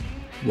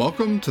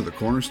Welcome to the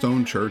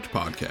Cornerstone Church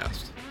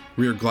podcast.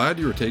 We are glad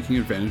you are taking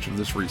advantage of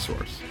this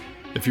resource.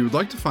 If you would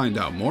like to find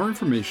out more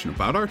information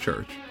about our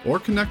church or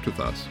connect with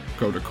us,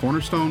 go to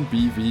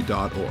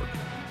cornerstonebv.org.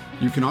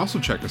 You can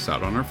also check us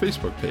out on our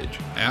Facebook page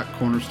at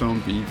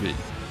CornerstoneBV.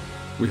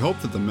 We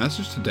hope that the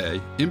message today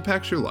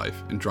impacts your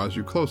life and draws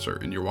you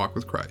closer in your walk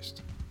with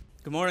Christ.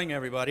 Good morning,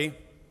 everybody.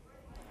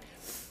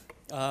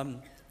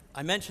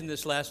 I mentioned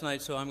this last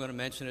night, so I'm going to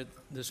mention it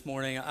this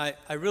morning.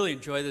 I really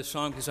enjoy this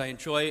song because I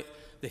enjoy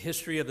the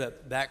history of the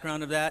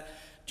background of that.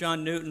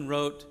 John Newton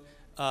wrote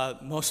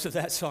most of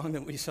that song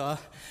that we saw,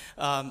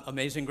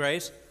 Amazing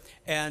Grace,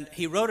 and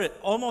he wrote it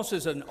almost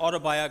as an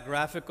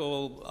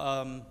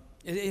autobiographical,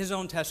 his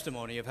own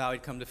testimony of how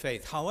he'd come to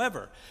faith.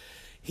 However,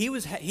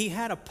 he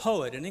had a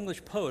poet, an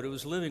English poet, who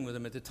was living with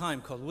him at the time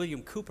called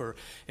William Cowper,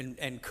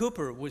 and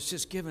Cowper was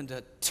just given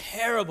to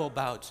terrible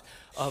bouts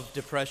of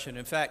depression.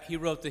 In fact, he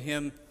wrote the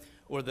hymn,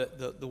 or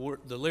the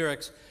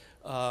lyrics,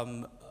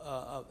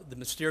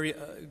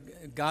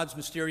 God's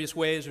Mysterious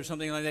Ways, or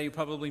something like that. You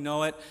probably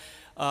know it.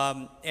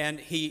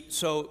 And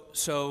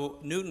so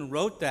Newton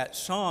wrote that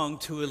song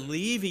to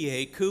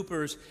alleviate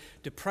Cowper's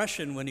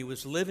depression when he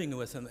was living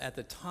with him at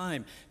the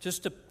time.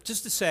 Just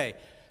to say,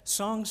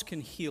 songs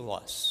can heal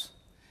us.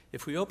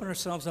 If we open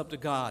ourselves up to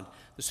God,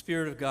 the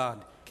Spirit of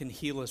God can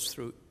heal us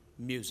through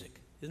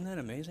music. Isn't that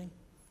amazing?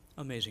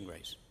 Amazing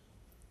Grace.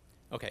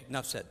 Okay,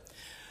 enough said.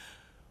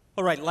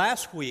 All right,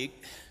 last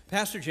week,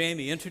 Pastor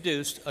Jamie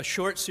introduced a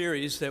short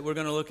series that we're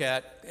going to look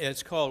at.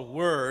 It's called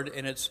Word,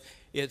 and it's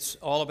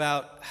all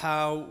about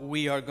how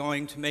we are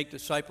going to make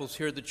disciples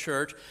here at the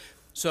church.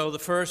 So the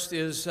first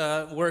is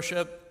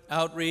worship,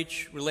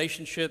 outreach,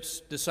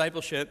 relationships,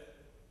 discipleship.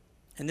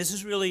 And this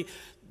is really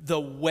the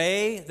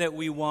way that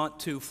we want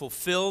to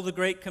fulfill the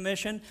Great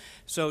Commission.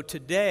 So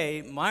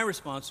today, my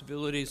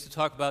responsibility is to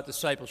talk about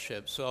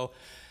discipleship. So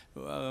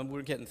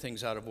we're getting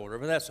things out of order,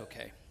 but that's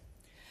okay.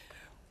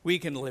 We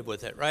can live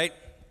with it, right?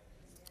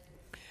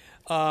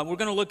 We're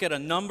going to look at a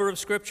number of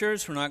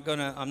scriptures. I'm not going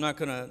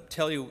to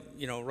tell you,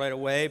 right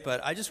away, but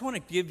I just want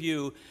to give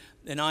you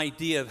an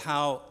idea of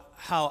how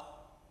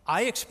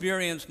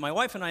my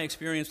wife and I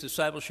experienced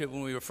discipleship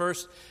when we were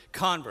first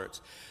converts.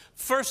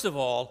 First of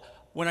all,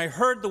 when I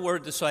heard the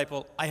word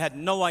disciple, I had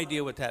no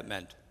idea what that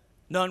meant.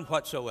 None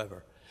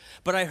whatsoever.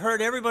 But I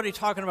heard everybody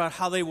talking about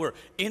how they were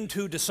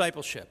into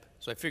discipleship.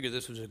 So I figured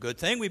this was a good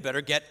thing. We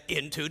better get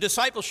into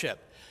discipleship.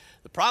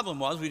 The problem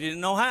was we didn't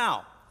know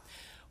how.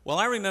 Well,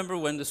 I remember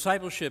when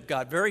discipleship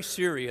got very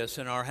serious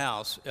in our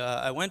house.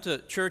 I went to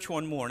church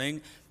one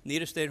morning.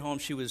 Nita stayed home.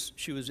 She was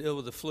ill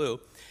with the flu.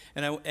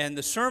 And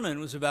the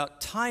sermon was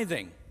about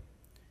tithing.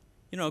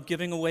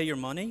 Giving away your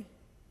money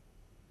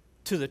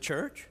to the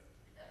church.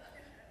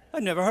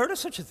 I'd never heard of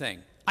such a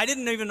thing. I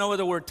didn't even know what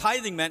the word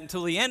tithing meant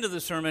until the end of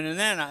the sermon, and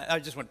then I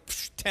just went,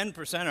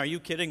 10%, are you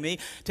kidding me?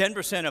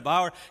 10% of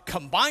our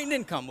combined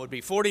income would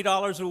be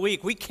 $40 a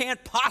week. We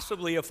can't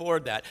possibly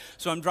afford that.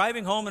 So I'm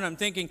driving home, and I'm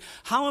thinking,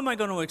 how am I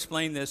going to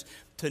explain this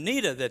to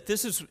Nita, that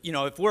this is,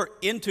 if we're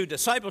into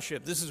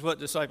discipleship, this is what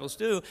disciples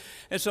do.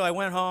 And so I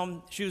went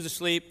home. She was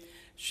asleep.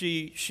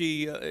 She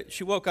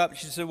woke up.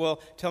 She said,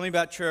 well, tell me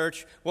about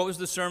church. What was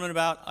the sermon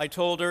about? I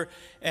told her,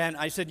 and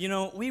I said,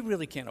 we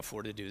really can't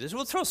afford to do this.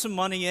 We'll throw some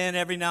money in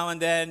every now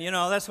and then.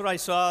 That's what I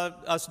saw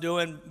us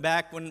doing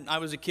back when I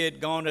was a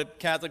kid, going to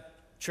Catholic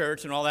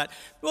church and all that.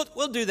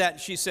 We'll do that.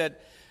 And she said,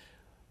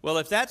 well,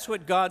 if that's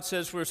what God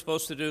says we're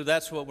supposed to do,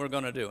 that's what we're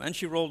going to do. And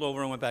she rolled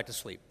over and went back to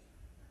sleep.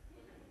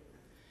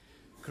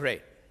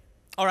 Great.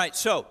 All right,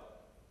 so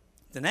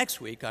the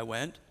next week, I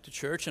went to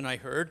church, and I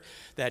heard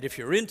that if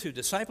you're into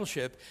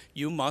discipleship,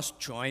 you must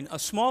join a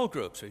small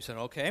group. So he said,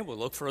 okay, we'll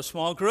look for a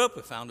small group.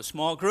 We found a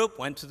small group,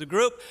 went to the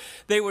group.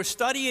 They were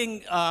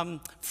studying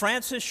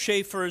Francis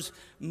Schaeffer's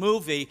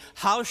movie,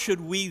 How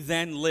Should We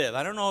Then Live?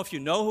 I don't know if you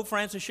know who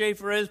Francis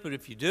Schaeffer is, but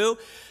if you do,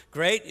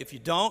 great. If you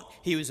don't,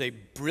 he was a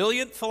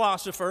brilliant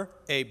philosopher,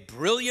 a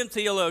brilliant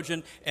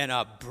theologian, and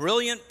a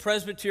brilliant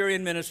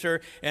Presbyterian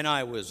minister, and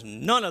I was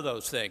none of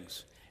those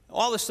things.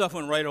 All this stuff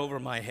went right over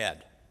my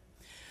head.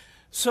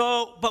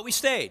 But we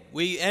stayed.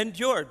 We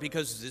endured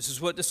because this is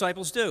what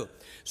disciples do.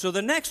 So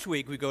the next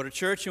week we go to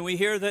church and we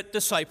hear that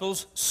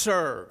disciples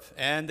serve.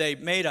 And they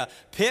made a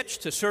pitch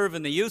to serve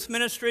in the youth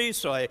ministry,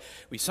 so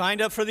we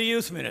signed up for the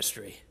youth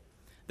ministry.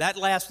 That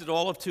lasted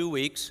all of 2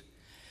 weeks.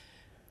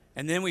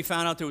 And then we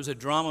found out there was a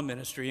drama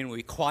ministry, and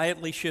we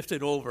quietly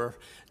shifted over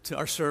to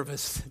our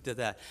service to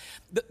that.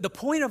 The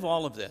point of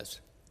all of this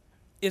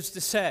is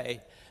to say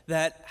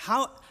that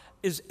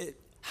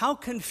how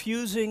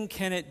confusing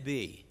can it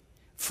be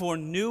for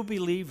new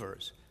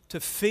believers to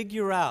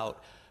figure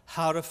out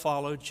how to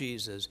follow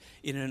Jesus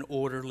in an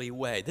orderly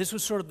way? This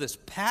was sort of this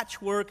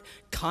patchwork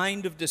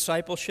kind of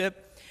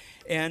discipleship,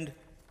 and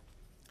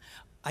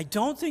I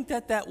don't think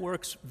that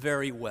works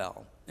very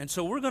well. And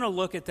so we're going to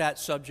look at that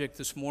subject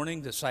this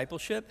morning,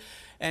 discipleship,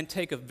 and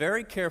take a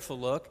very careful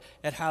look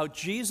at how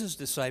Jesus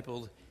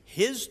discipled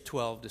his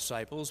 12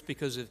 disciples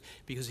because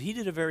he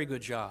did a very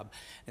good job.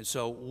 And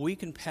so we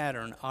can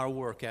pattern our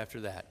work after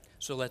that.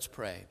 So let's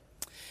pray.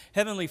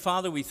 Heavenly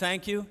Father, we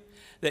thank you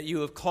that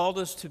you have called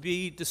us to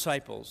be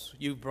disciples.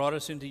 You've brought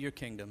us into your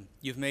kingdom.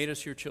 You've made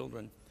us your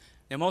children.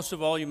 And most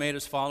of all, you made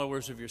us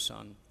followers of your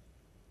Son.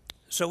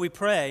 So we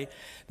pray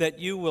that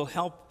you will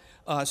help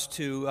us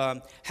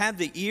to have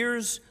the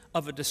ears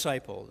of a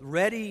disciple,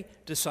 ready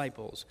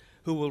disciples,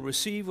 who will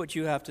receive what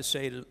you have to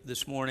say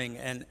this morning,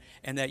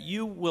 and that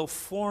you will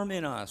form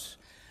in us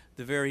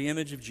the very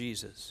image of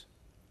Jesus.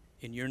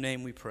 In your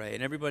name we pray.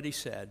 And everybody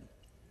said,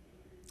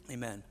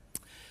 amen.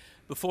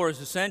 Before his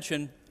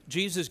ascension,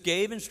 Jesus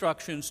gave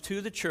instructions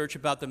to the church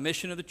about the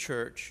mission of the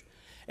church,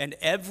 and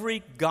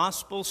every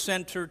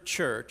gospel-centered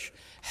church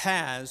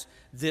has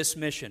this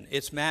mission.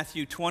 It's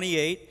Matthew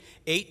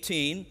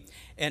 28:18,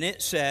 and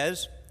it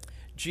says,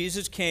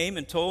 Jesus came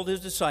and told his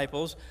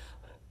disciples,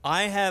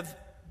 I have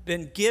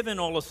been given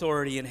all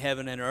authority in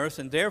heaven and earth,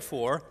 and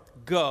therefore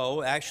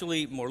go,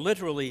 actually more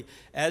literally,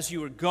 as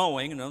you are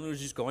going, in other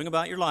words, just going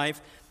about your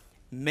life,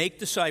 make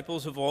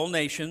disciples of all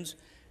nations,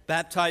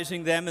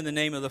 baptizing them in the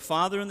name of the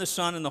Father and the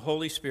Son and the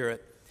Holy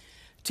Spirit.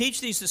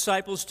 Teach these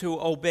disciples to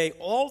obey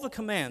all the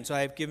commands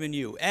I have given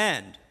you,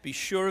 and be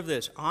sure of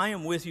this, I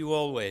am with you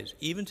always,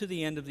 even to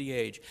the end of the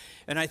age.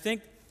 And I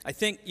think,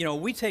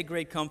 we take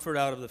great comfort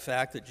out of the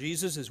fact that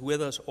Jesus is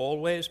with us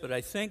always, but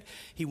I think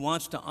he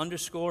wants to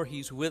underscore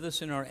he's with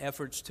us in our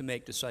efforts to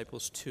make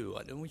disciples too.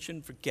 And we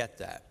shouldn't forget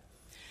that.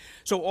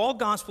 So all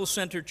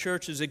gospel-centered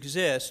churches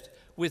exist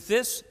with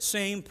this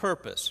same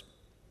purpose,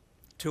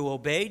 to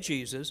obey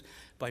Jesus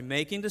by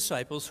making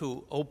disciples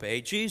who obey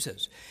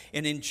Jesus.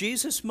 And in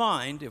Jesus'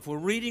 mind, if we're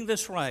reading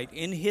this right,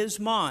 in his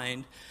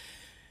mind,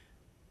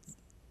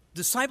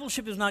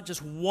 discipleship is not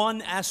just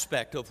one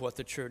aspect of what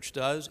the church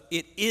does,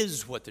 it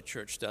is what the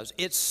church does.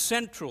 It's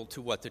central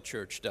to what the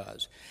church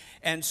does.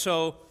 And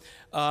so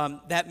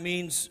that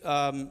means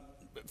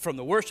from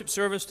the worship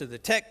service to the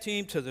tech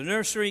team to the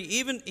nursery,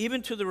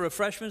 even to the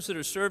refreshments that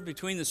are served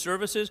between the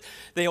services,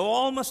 they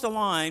all must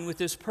align with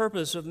this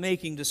purpose of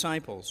making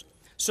disciples.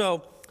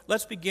 So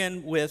let's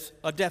begin with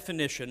a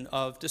definition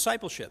of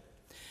discipleship.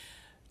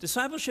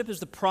 Discipleship is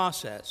the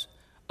process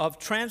of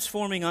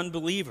transforming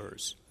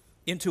unbelievers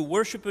into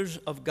worshipers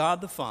of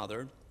God the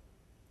Father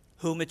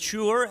who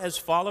mature as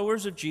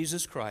followers of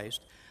Jesus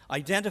Christ,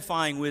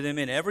 identifying with him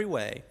in every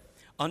way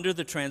under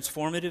the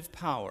transformative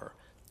power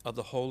of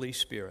the Holy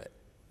Spirit.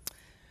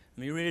 Let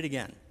me read it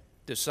again.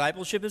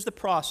 Discipleship is the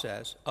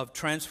process of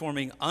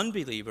transforming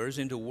unbelievers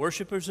into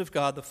worshipers of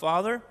God the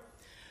Father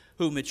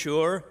who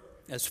mature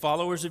as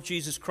followers of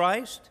Jesus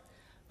Christ,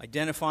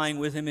 identifying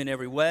with him in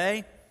every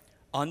way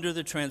under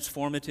the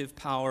transformative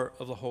power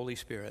of the Holy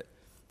Spirit.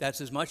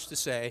 That's as much to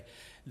say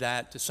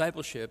that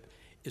discipleship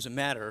is a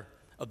matter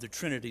of the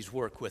Trinity's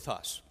work with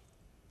us.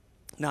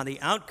 Now, the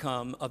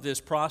outcome of this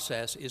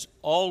process is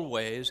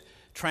always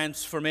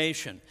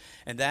transformation,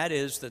 and that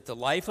is that the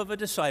life of a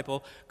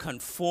disciple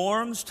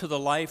conforms to the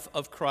life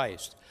of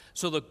Christ.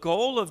 So the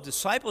goal of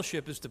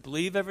discipleship is to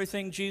believe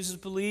everything Jesus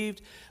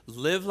believed,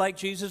 live like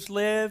Jesus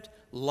lived,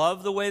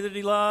 love the way that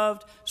he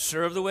loved,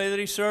 serve the way that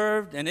he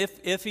served, and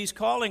if he's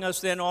calling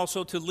us, then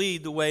also to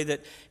lead the way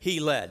that he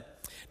led.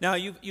 Now,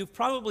 you've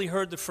probably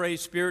heard the phrase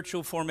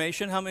spiritual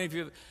formation. How many of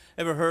you have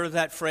ever heard of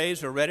that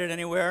phrase or read it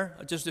anywhere?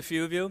 Just a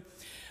few of you?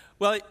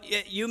 Well,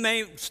 you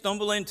may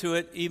stumble into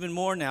it even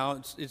more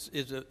now.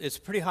 It's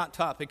a pretty hot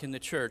topic in the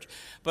church.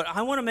 But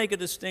I want to make a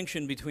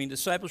distinction between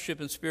discipleship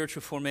and spiritual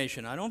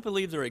formation. I don't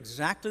believe they're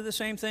exactly the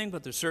same thing,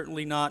 but they're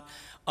certainly not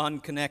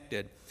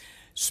unconnected.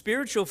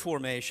 Spiritual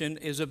formation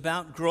is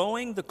about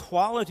growing the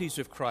qualities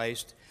of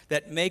Christ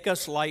that make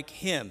us like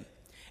him.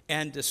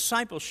 And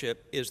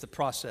discipleship is the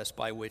process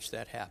by which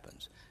that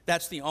happens.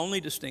 That's the only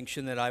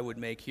distinction that I would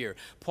make here.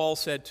 Paul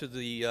said to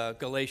the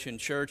Galatian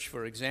church,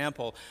 for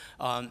example,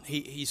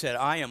 he said,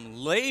 I am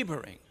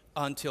laboring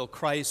until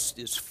Christ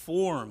is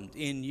formed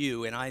in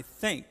you. And I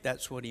think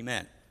that's what he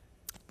meant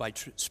by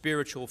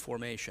spiritual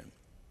formation.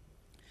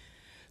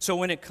 So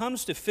when it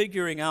comes to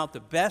figuring out the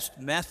best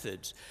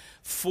methods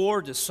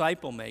for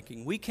disciple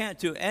making, we can't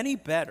do any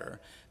better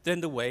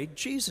than the way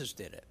Jesus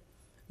did it.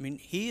 I mean,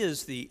 he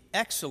is the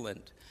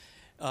excellent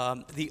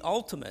the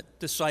ultimate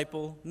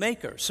disciple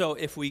maker. So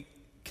if we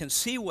can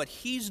see what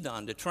he's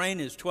done to train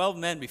his 12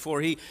 men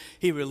before he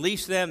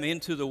released them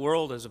into the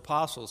world as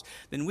apostles,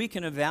 then we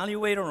can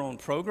evaluate our own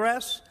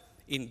progress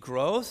in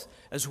growth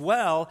as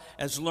well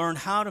as learn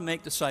how to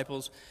make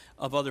disciples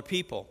of other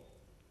people.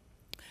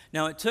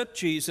 Now, it took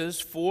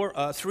Jesus for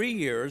 3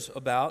 years,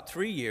 about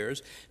 3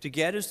 years, to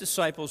get his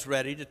disciples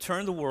ready to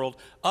turn the world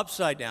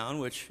upside down,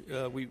 which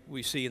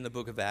we see in the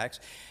book of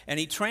Acts. And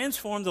he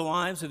transformed the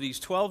lives of these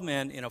 12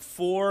 men in a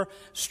four-phase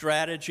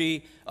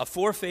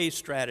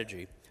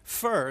strategy.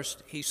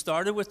 First, he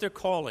started with their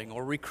calling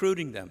or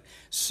recruiting them.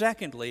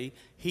 Secondly,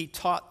 he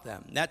taught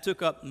them. That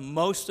took up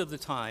most of the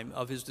time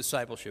of his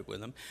discipleship with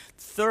them.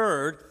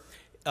 Third,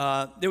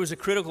 there was a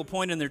critical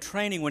point in their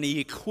training when he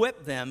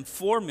equipped them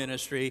for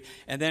ministry.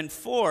 And then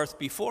fourth,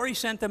 before he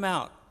sent them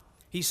out,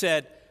 he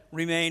said,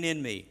 remain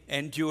in me,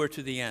 endure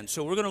to the end.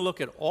 So we're going to look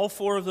at all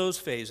four of those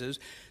phases,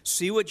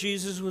 see what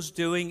Jesus was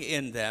doing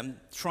in them,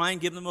 try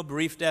and give them a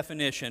brief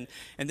definition,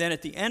 and then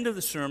at the end of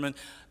the sermon,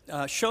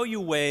 show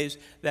you ways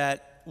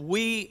that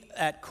we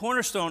at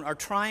Cornerstone are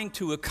trying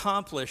to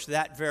accomplish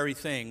that very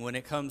thing when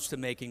it comes to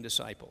making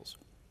disciples.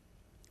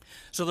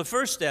 So the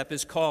first step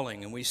is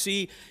calling, and we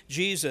see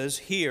Jesus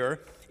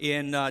here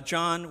in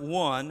John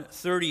 1,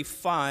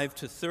 35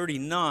 to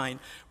 39,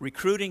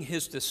 recruiting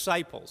his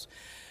disciples.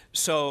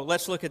 So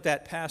let's look at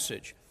that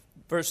passage.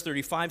 Verse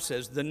 35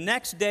 says, the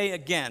next day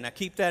again, now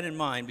keep that in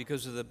mind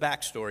because of the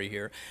backstory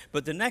here,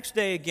 but the next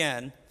day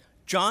again,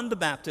 John the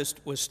Baptist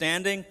was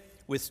standing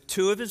with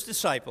two of his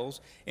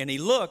disciples, and he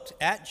looked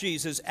at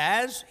Jesus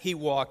as he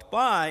walked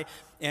by,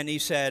 and he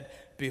said,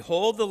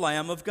 behold the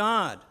Lamb of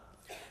God.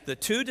 The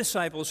two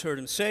disciples heard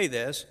him say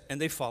this, and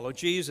they followed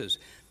Jesus.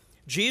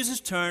 Jesus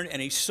turned,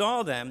 and he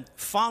saw them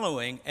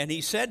following, and he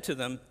said to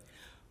them,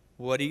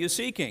 what are you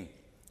seeking?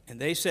 And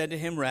they said to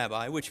him,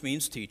 Rabbi, which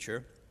means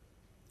teacher,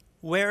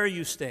 where are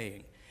you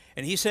staying?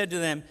 And he said to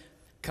them,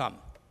 come,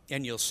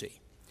 and you'll see.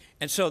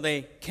 And so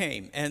they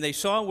came, and they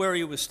saw where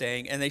he was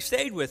staying, and they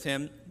stayed with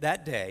him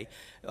that day,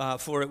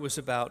 for it was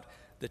about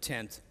the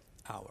 10th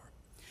hour.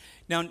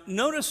 Now,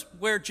 notice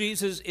where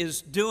Jesus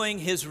is doing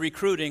his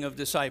recruiting of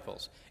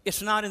disciples.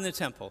 It's not in the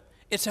temple.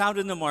 It's out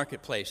in the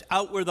marketplace,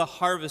 out where the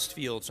harvest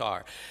fields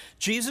are.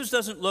 Jesus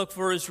doesn't look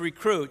for his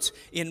recruits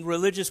in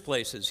religious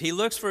places. He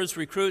looks for his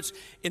recruits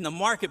in the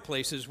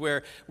marketplaces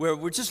where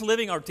we're just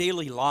living our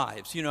daily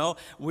lives. You know,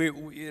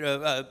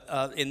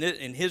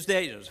 in his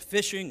day, it was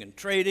fishing and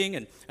trading,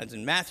 and as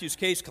in Matthew's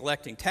case,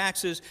 collecting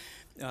taxes.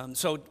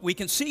 So we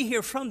can see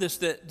here from this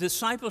that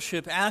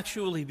discipleship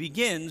actually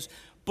begins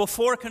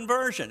before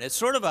conversion. It's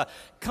sort of a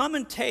come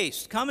and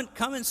taste, come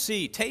and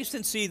see, taste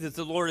and see that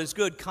the Lord is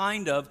good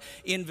kind of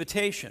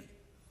invitation.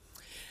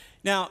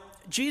 Now,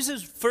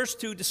 Jesus' first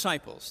two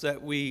disciples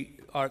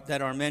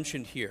that are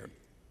mentioned here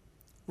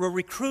were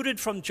recruited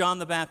from John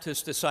the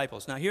Baptist's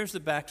disciples. Now, here's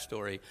the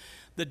backstory.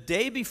 The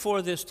day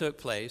before this took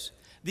place,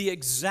 the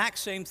exact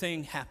same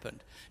thing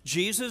happened.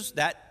 Jesus,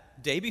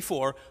 that day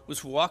before,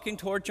 was walking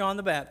toward John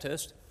the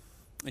Baptist,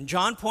 and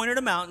John pointed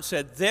him out and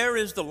said, there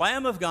is the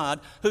Lamb of God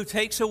who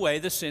takes away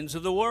the sins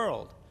of the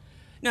world.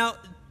 Now,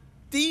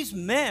 these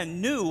men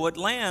knew what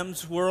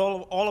lambs were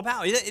all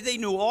about. They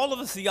knew all of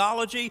the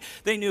theology.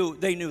 They knew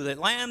that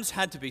lambs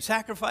had to be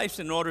sacrificed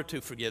in order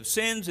to forgive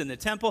sins in the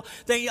temple.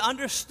 They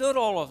understood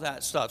all of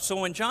that stuff. So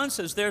when John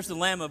says, there's the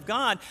Lamb of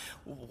God,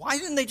 why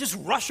didn't they just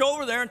rush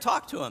over there and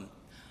talk to him?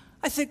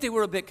 I think they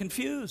were a bit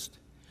confused.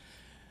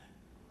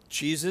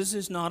 Jesus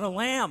is not a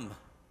lamb.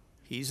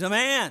 He's a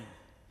man.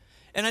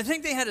 And I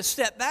think they had to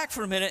step back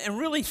for a minute and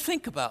really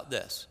think about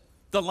this.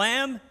 The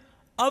Lamb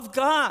of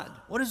God.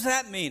 What does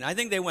that mean? I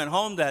think they went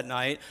home that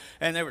night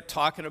and they were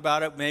talking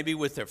about it maybe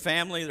with their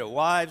family, their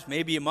wives,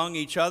 maybe among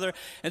each other.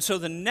 And so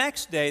the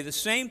next day, the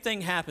same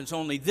thing happens,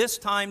 only this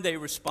time they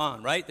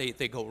respond, right?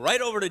 They go right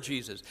over to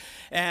Jesus.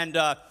 And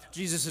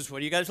Jesus says,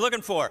 what are you guys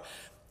looking for?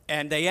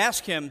 And they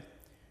ask him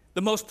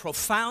the most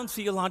profound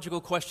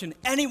theological question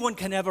anyone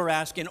can ever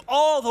ask in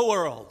all the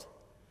world.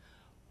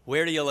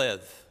 Where do you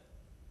live?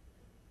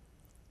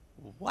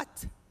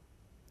 What?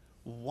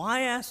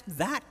 Why ask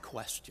that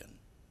question?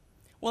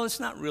 Well, it's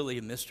not really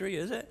a mystery,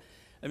 is it?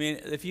 I mean,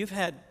 if you've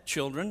had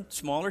children,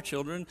 smaller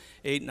children,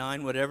 8,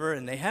 9, whatever,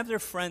 and they have their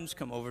friends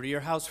come over to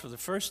your house for the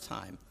first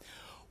time,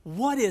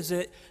 what is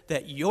it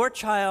that your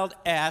child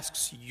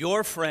asks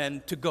your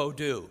friend to go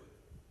do?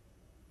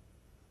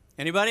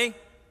 Anybody?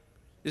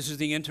 This is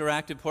the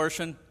interactive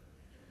portion.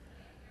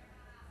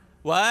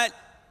 What?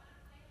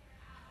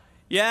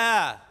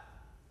 Yeah.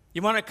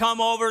 You want to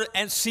come over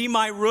and see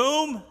my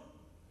room?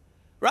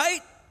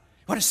 Right?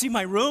 You want to see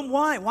my room?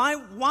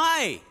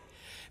 Why?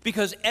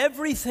 Because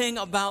everything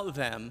about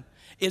them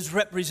is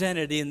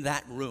represented in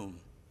that room.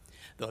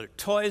 The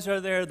toys are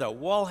there, the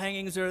wall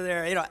hangings are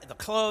there, the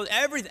clothes,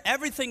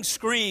 everything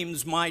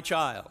screams my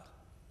child.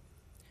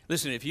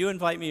 Listen, if you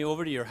invite me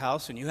over to your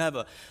house and you have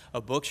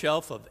a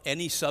bookshelf of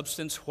any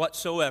substance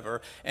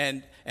whatsoever,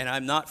 and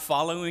I'm not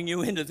following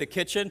you into the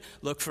kitchen,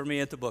 look for me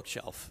at the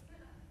bookshelf.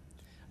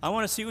 I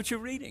want to see what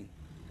you're reading.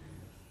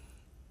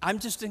 I'm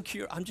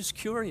just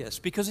curious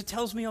because it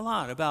tells me a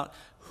lot about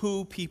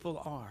who people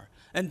are.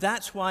 And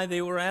that's why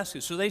they were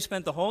asking. So they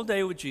spent the whole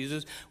day with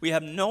Jesus. We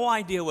have no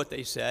idea what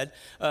they said,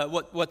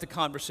 what the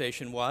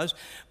conversation was.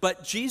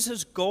 But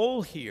Jesus'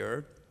 goal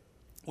here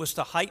was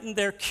to heighten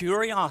their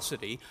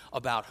curiosity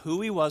about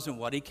who he was and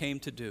what he came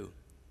to do.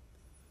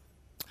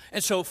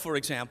 And so, for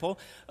example,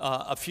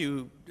 a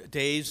few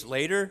days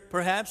later,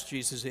 perhaps,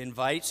 Jesus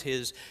invites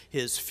his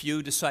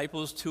few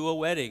disciples to a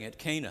wedding at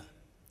Cana.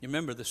 You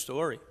remember the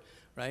story,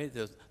 right?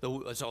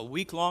 It's a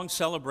week-long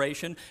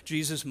celebration.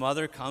 Jesus'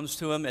 mother comes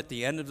to him at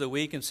the end of the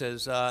week and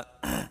says,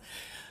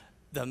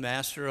 the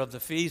master of the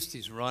feast,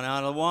 he's run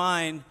out of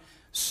wine.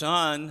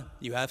 Son,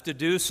 you have to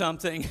do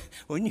something.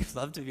 Wouldn't you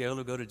love to be able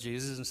to go to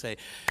Jesus and say,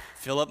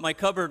 fill up my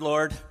cupboard,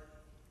 Lord?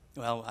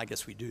 Well, I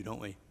guess we do,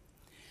 don't we?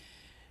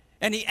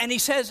 And he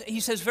says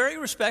very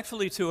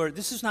respectfully to her,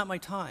 this is not my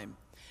time.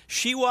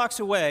 She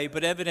walks away,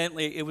 but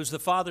evidently it was the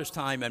Father's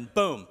time, and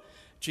boom,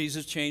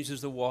 Jesus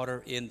changes the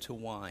water into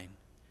wine.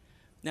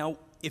 Now,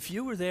 if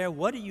you were there,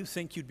 what do you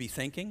think you'd be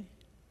thinking?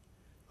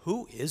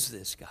 who is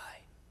this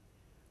guy?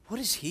 What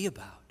is he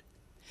about?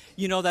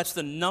 You know, that's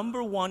the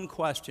number one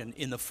question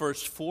in the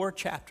first 4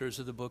 chapters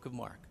of the book of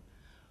Mark.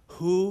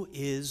 Who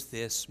is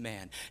this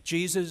man?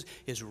 Jesus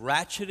is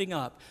ratcheting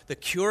up the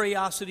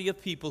curiosity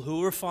of people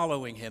who are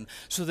following him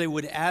so they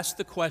would ask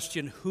the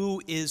question,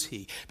 who is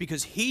he?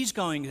 Because he's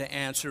going to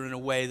answer in a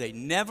way they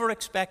never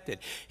expected.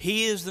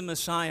 He is the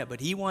Messiah, but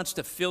he wants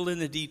to fill in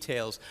the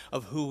details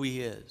of who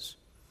he is.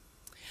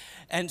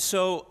 And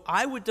so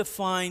I would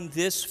define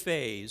this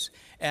phase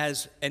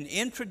as an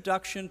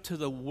introduction to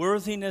the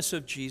worthiness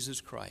of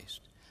Jesus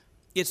Christ.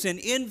 It's an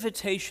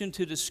invitation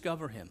to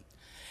discover him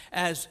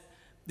as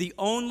the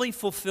only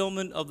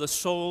fulfillment of the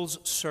soul's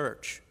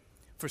search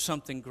for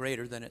something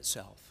greater than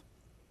itself.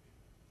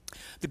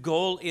 The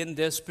goal in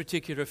this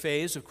particular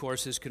phase, of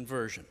course, is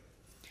conversion.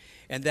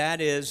 And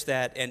that is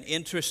that an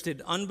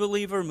interested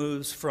unbeliever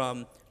moves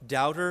from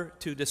doubter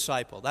to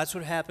disciple. That's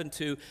what happened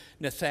to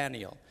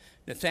Nathanael.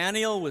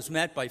 Nathanael was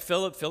met by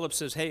Philip. Philip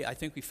says, hey, I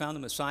think we found the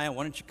Messiah.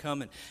 Why don't you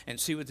come and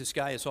see what this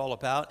guy is all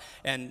about?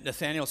 And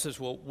Nathanael says,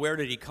 well, where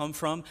did he come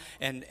from?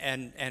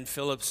 And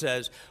Philip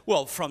says,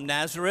 well, from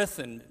Nazareth.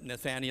 And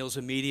Nathanael's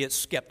immediate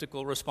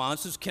skeptical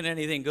response is, can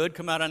anything good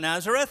come out of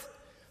Nazareth?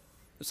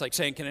 It's like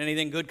saying, can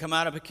anything good come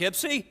out of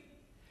Poughkeepsie?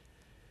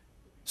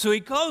 So he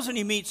goes and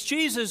he meets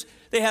Jesus.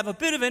 They have a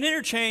bit of an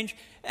interchange.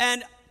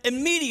 And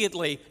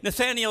immediately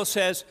Nathanael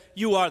says,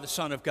 you are the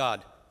Son of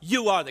God.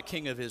 You are the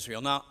King of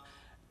Israel. Now,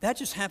 that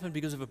just happened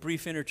because of a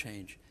brief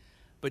interchange.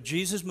 But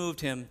Jesus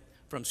moved him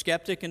from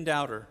skeptic and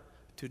doubter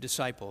to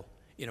disciple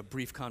in a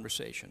brief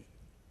conversation.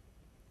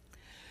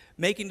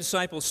 Making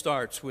disciples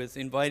starts with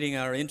inviting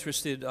our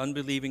interested,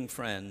 unbelieving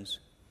friends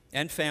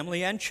and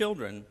family and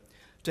children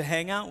to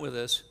hang out with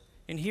us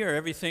and hear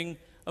everything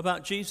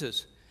about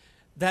Jesus.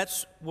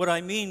 That's what I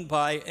mean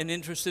by an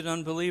interested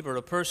unbeliever,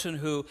 a person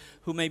who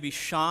may be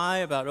shy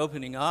about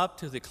opening up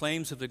to the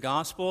claims of the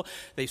gospel.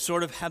 They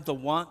sort of have the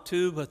want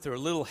to, but they're a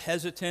little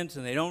hesitant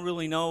and they don't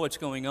really know what's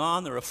going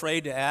on. They're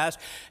afraid to ask.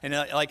 And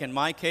like in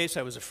my case,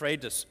 I was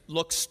afraid to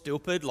look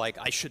stupid, like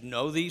I should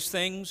know these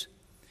things.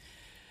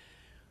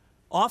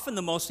 Often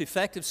the most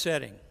effective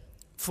setting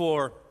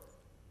for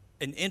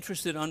an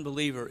interested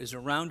unbeliever is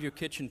around your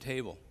kitchen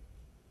table,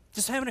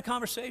 just having a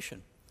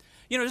conversation.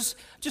 You know,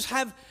 just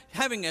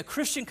having a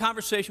Christian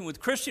conversation with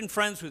Christian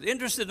friends, with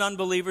interested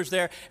unbelievers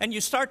there, and you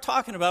start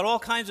talking about all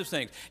kinds of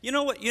things. You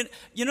know what? You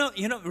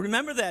know.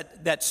 Remember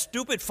that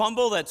stupid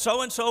fumble that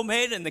so-and-so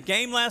made in the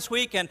game last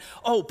week? And,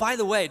 oh, by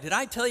the way, did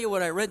I tell you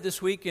what I read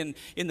this week in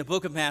the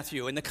book of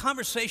Matthew? And the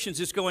conversation's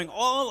just going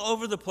all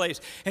over the place.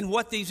 And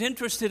what these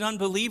interested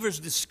unbelievers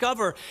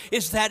discover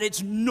is that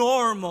it's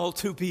normal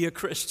to be a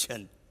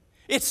Christian.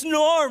 It's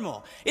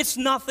normal. It's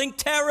nothing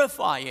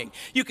terrifying.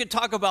 You can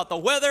talk about the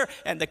weather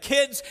and the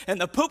kids and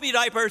the poopy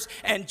diapers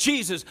and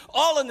Jesus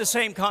all in the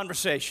same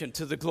conversation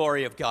to the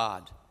glory of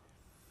God.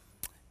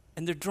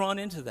 And they're drawn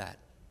into that.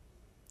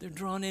 They're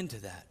drawn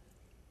into that.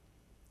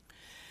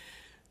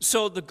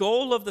 So the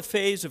goal of the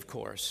phase, of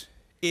course,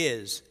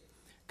 is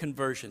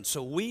conversion.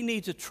 So we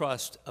need to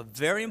trust a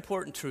very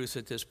important truth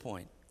at this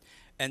point.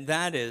 And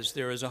that is,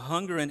 there is a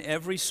hunger in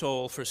every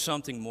soul for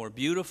something more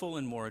beautiful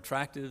and more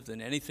attractive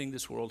than anything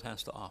this world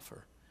has to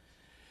offer.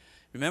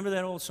 Remember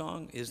that old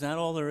song, Is That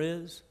All There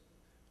Is?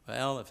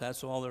 Well, if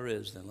that's all there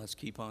is, then let's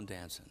keep on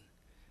dancing.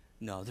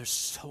 No, there's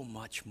so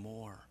much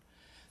more.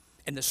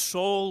 And the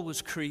soul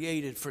was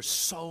created for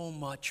so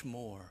much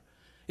more.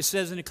 It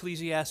says in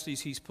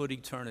Ecclesiastes, he's put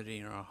eternity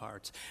in our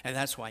hearts. And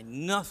that's why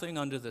nothing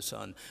under the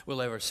sun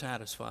will ever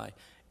satisfy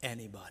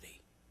anybody.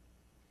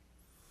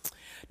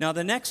 Now,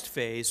 the next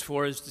phase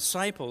for his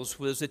disciples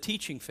was the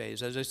teaching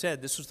phase. As I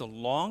said, this was the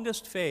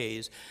longest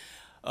phase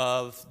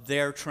of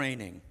their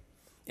training.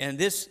 And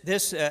this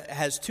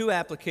has 2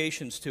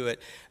 applications to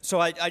it. So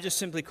I just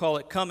simply call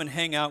it, come and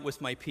hang out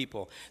with my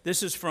people.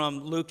 This is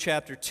from Luke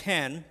chapter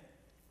 10,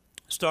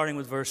 starting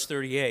with verse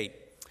 38.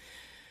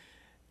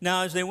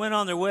 Now, as they went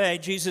on their way,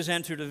 Jesus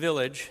entered a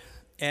village,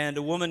 and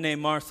a woman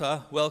named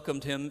Martha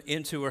welcomed him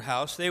into her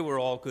house. They were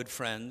all good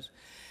friends.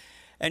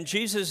 And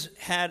Jesus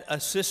had a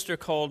sister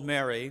called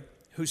Mary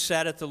who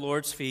sat at the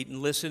Lord's feet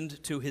and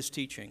listened to his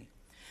teaching.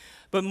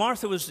 But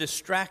Martha was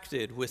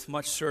distracted with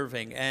much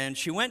serving, and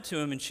she went to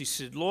him and she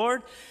said,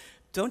 Lord,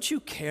 don't you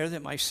care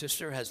that my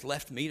sister has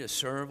left me to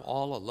serve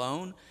all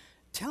alone?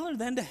 Tell her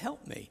then to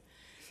help me.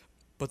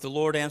 But the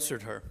Lord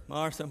answered her,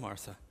 Martha,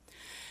 Martha,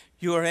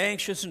 you are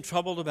anxious and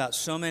troubled about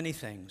so many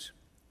things,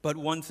 but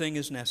one thing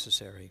is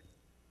necessary.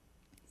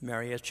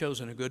 Mary has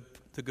chosen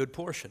the good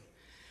portion,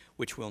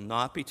 which will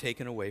not be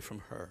taken away from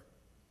her.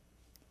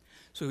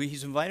 So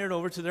he's invited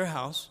over to their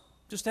house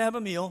just to have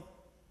a meal,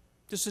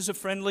 just as a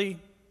friendly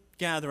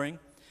gathering.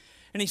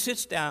 And he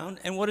sits down,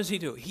 and what does he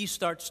do? He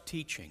starts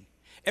teaching.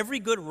 Every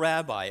good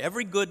rabbi,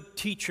 every good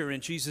teacher in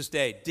Jesus'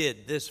 day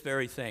did this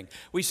very thing.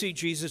 We see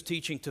Jesus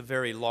teaching to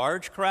very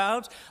large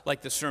crowds,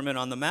 like the Sermon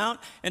on the Mount,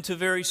 and to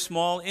very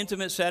small,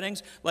 intimate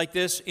settings, like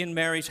this in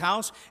Mary's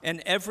house,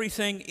 and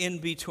everything in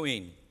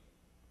between.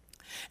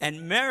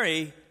 And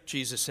Mary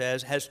Jesus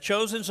says, has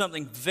chosen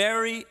something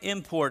very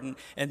important,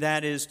 and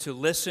that is to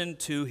listen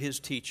to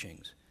his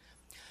teachings.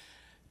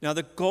 Now,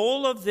 the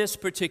goal of this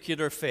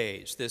particular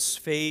phase, this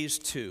phase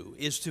 2,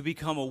 is to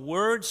become a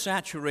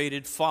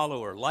word-saturated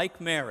follower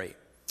like Mary,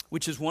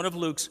 which is one of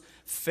Luke's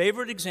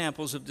favorite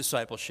examples of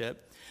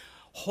discipleship.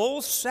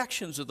 Whole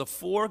sections of the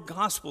 4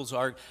 Gospels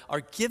are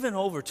given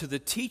over to the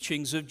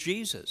teachings of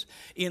Jesus.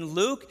 In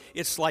Luke,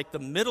 it's like the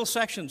middle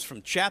sections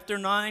from chapter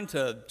 9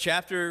 to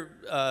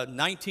chapter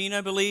 19, I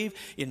believe.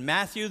 In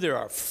Matthew, there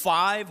are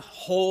 5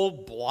 whole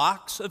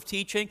blocks of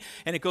teaching,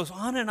 and it goes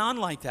on and on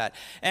like that.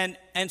 And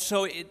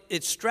so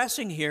it's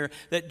stressing here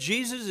that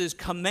Jesus is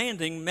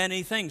commanding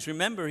many things.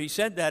 Remember, he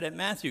said that at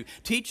Matthew.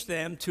 Teach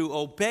them to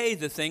obey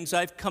the things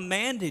I've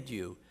commanded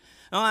you.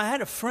 Now, I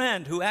had a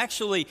friend who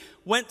actually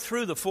went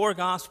through the 4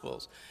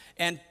 Gospels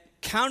and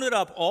counted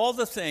up all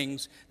the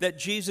things that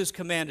Jesus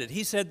commanded.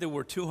 He said there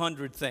were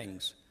 200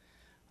 things.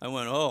 I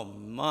went, oh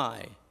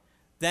my.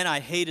 Then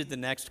I hated the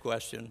next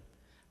question.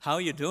 How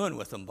are you doing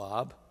with them,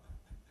 Bob?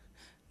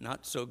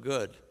 Not so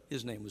good.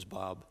 His name was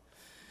Bob.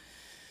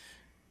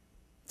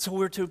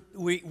 So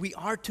we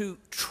are to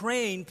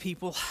train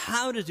people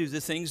how to do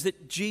the things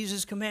that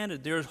Jesus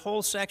commanded. There's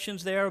whole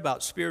sections there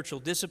about spiritual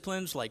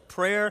disciplines like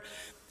prayer,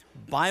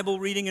 Bible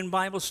reading and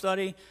Bible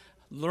study,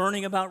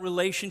 learning about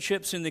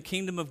relationships in the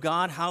kingdom of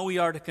God, how we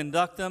are to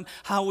conduct them,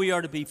 how we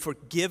are to be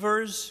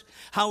forgivers,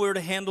 how we're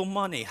to handle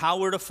money, how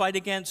we're to fight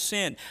against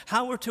sin,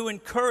 how we're to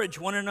encourage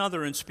one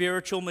another in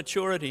spiritual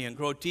maturity and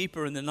grow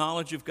deeper in the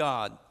knowledge of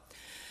God.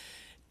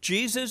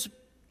 Jesus'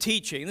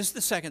 teaching, this is the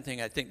second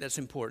thing I think that's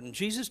important,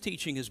 Jesus'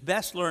 teaching is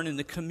best learned in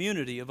the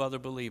community of other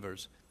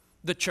believers,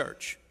 the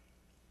church.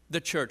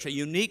 The church, a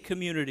unique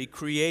community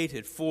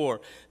created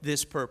for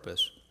this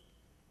purpose.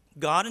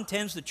 God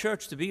intends the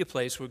church to be a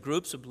place where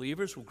groups of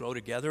believers will grow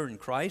together in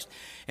Christ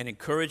and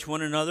encourage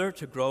one another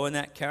to grow in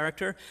that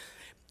character.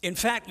 In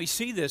fact, we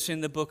see this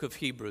in the book of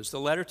Hebrews, the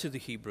letter to the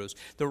Hebrews.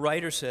 The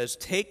writer says,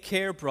 "Take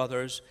care,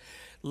 brothers,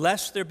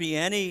 lest there be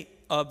in any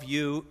of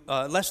you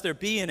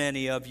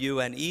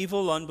an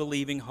evil,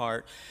 unbelieving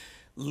heart,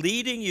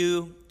 leading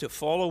you to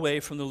fall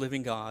away from the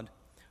living God.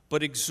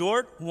 But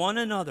exhort one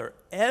another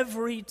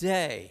every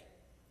day,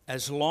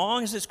 as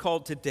long as it's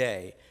called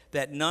today,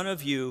 that none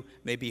of you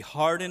may be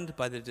hardened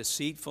by the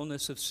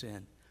deceitfulness of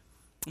sin."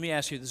 Let me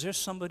ask you, is there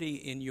somebody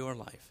in your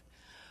life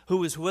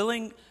who is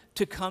willing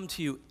to come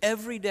to you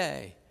every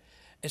day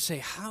and say,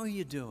 how are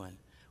you doing?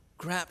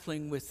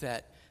 Grappling with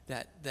that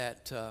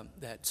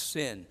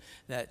sin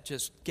that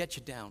just gets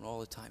you down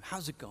all the time.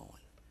 How's it going?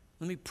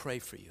 Let me pray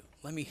for you.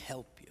 Let me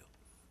help you.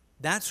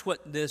 That's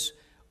what this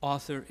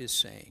author is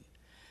saying.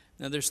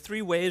 Now, there's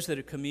 3 ways that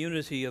a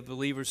community of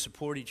believers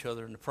support each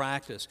other in the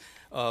practice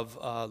of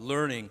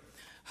learning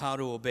how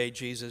to obey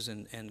Jesus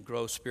and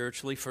grow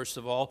spiritually. First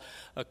of all,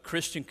 a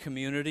Christian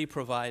community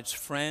provides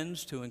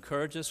friends to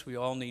encourage us. We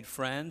all need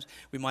friends.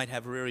 We might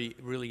have really,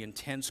 really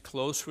intense,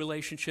 close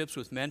relationships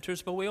with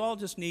mentors, but we all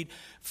just need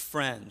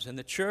friends. And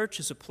the church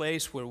is a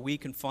place where we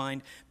can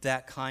find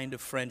that kind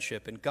of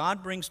friendship. And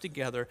God brings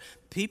together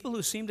people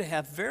who seem to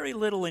have very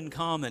little in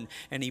common,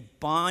 and He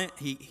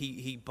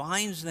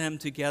binds them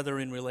together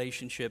in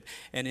relationship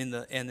and in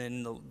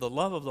the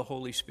love of the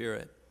Holy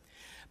Spirit.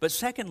 But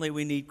secondly,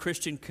 we need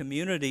Christian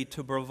community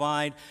to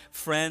provide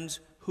friends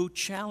who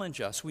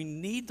challenge us. We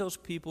need those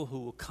people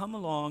who will come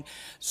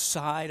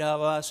alongside of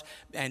us.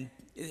 And,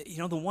 you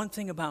know, the one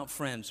thing about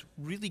friends,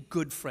 really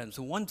good friends,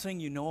 the one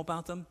thing you know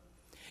about them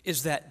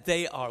is that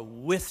they are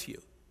with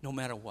you no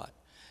matter what.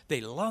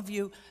 They love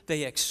you.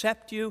 They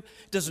accept you.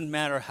 Doesn't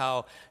matter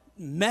how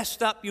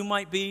messed up you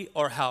might be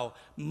or how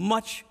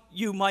much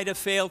you might have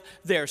failed.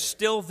 They're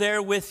still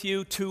there with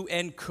you to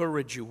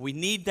encourage you. We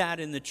need that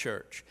in the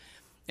church.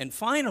 And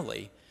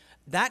finally,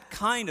 that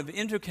kind of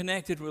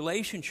interconnected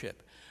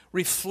relationship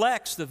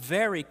reflects the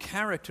very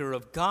character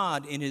of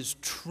God in His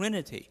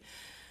Trinity.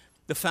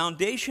 The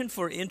foundation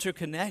for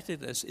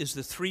interconnectedness is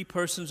the 3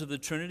 persons of the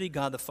Trinity,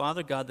 God the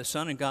Father, God the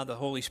Son, and God the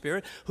Holy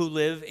Spirit, who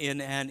live in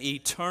an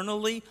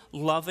eternally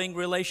loving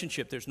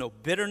relationship. There's no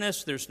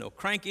bitterness, there's no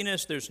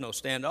crankiness, there's no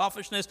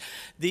standoffishness.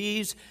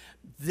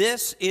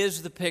 This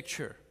is the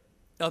picture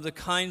of the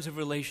kinds of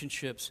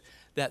relationships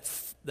that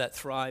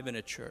thrive in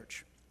a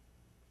church.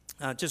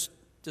 Just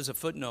as a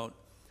footnote,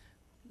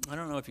 I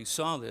don't know if you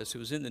saw this. It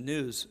was in the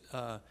news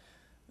a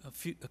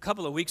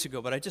couple of weeks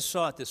ago, but I just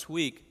saw it this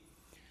week.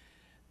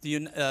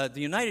 The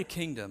United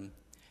Kingdom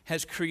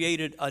has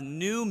created a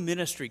new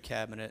ministry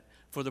cabinet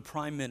for the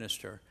Prime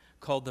Minister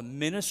called the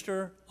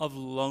Minister of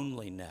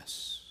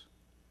Loneliness.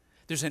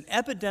 There's an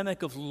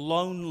epidemic of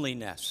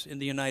loneliness in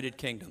the United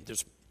Kingdom.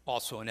 There's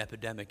also an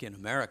epidemic in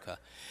America.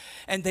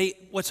 And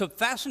what's so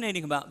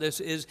fascinating about this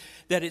is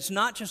that it's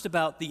not just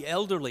about the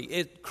elderly.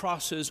 It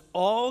crosses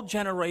all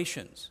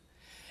generations.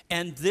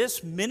 And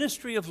this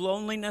ministry of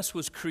loneliness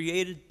was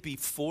created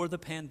before the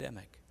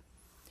pandemic.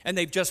 And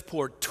they've just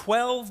poured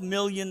 $12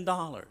 million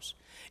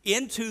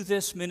into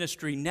this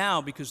ministry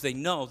now because they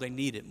know they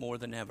need it more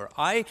than ever.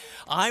 I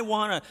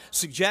want to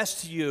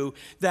suggest to you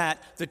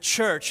that the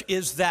church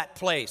is that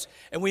place.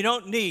 And we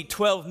don't need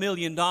 $12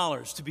 million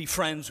to be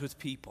friends with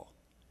people.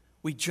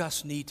 We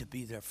just need to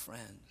be their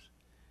friends.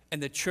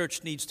 And the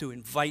church needs to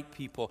invite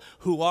people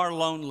who are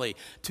lonely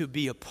to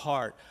be a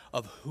part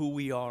of who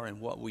we are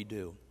and what we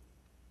do.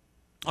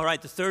 All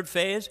right, the third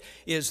phase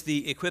is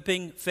the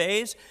equipping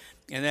phase,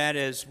 and that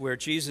is where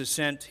Jesus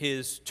sent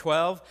his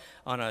 12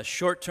 on a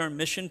short-term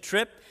mission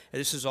trip.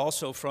 This is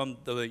also from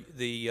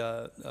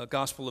the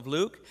Gospel of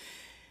Luke.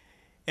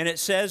 And it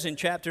says in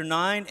chapter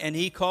 9, and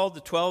he called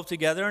the 12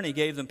 together, and he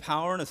gave them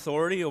power and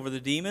authority over the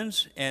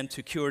demons and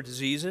to cure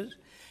diseases.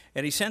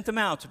 And he sent them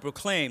out to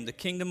proclaim the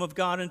kingdom of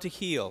God and to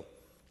heal.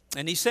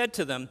 And he said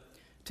to them,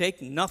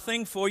 take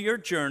nothing for your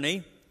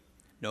journey,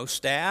 no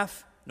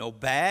staff, no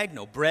bag,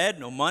 no bread,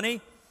 no money,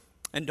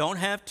 and don't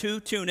have 2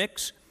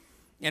 tunics.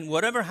 And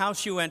whatever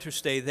house you enter,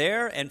 stay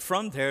there, and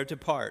from there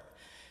depart.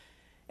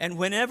 And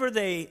whenever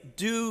they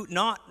do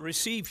not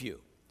receive you,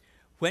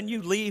 when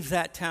you leave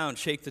that town,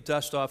 shake the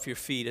dust off your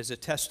feet as a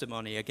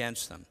testimony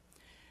against them.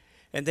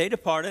 And they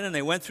departed, and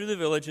they went through the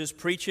villages,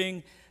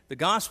 preaching the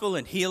gospel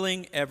and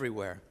healing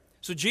everywhere.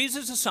 So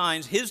Jesus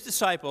assigns his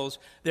disciples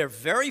their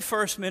very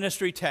first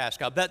ministry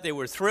task. I'll bet they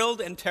were thrilled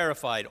and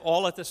terrified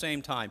all at the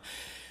same time.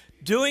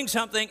 Doing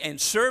something and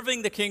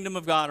serving the kingdom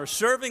of God or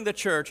serving the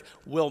church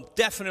will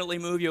definitely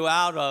move you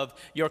out of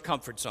your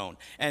comfort zone.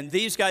 And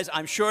these guys,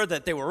 I'm sure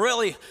that they were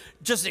really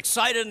just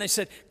excited, and they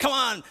said, come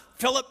on,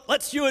 Philip,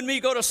 let's you and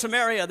me go to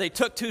Samaria. They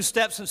took 2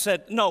 steps and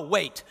said, no,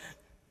 wait,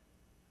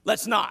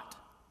 let's not.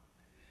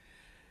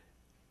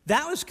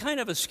 That was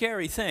kind of a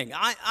scary thing.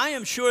 I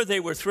am sure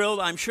they were thrilled.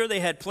 I'm sure they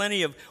had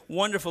plenty of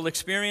wonderful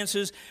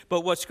experiences.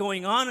 But what's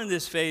going on in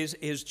this phase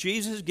is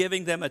Jesus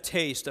giving them a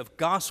taste of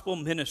gospel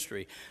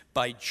ministry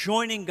by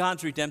joining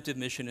God's redemptive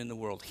mission in the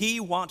world. He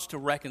wants to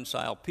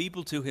reconcile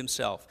people to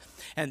himself.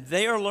 And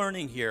they are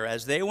learning here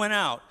as they went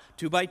out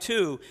 2 by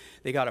 2,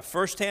 they got a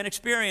firsthand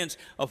experience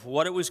of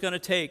what it was going to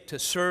take to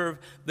serve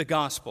the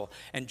gospel.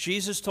 And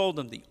Jesus told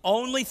them the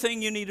only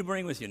thing you need to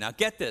bring with you. Now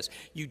get this,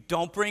 you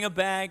don't bring a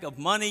bag of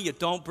money, you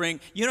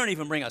don't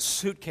even bring a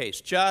suitcase.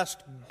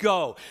 Just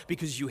go,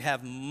 because you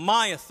have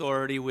my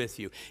authority with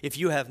you. If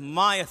you have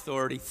my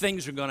authority,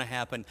 things are going to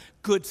happen.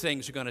 Good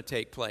things are going to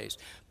take place.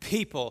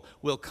 People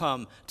will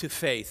come to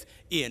faith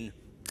in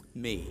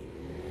me.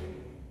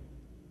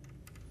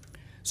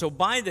 So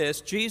by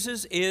this,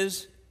 Jesus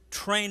is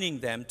training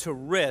them to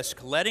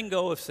risk letting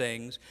go of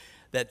things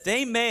that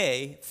they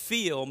may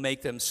feel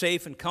make them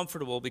safe and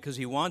comfortable, because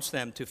he wants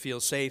them to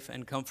feel safe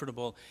and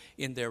comfortable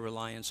in their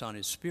reliance on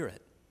his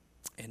Spirit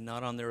and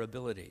not on their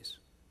abilities.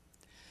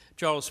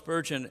 Charles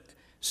Spurgeon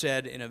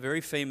said in a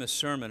very famous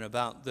sermon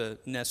about the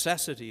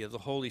necessity of the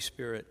Holy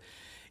Spirit,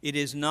 it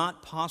is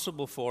not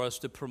possible for us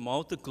to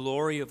promote the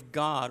glory of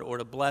God or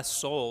to bless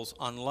souls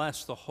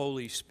unless the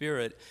Holy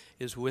Spirit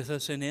is with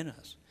us and in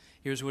us.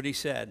 Here's what he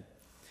said.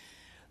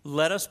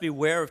 Let us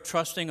beware of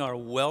trusting our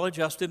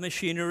well-adjusted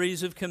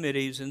machineries of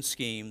committees and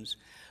schemes.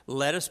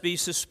 Let us be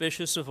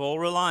suspicious of all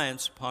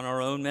reliance upon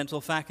our own mental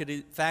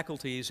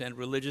faculties and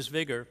religious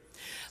vigor.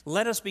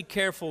 Let us be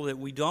careful that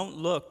we don't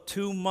look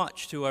too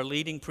much to our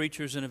leading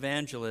preachers and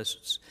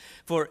evangelists.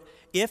 For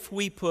if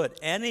we put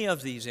any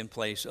of these in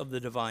place of the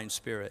divine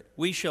Spirit,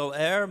 we shall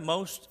err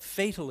most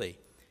fatally.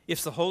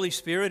 If the Holy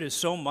Spirit is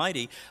so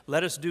mighty,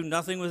 let us do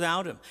nothing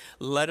without him.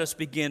 Let us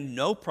begin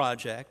no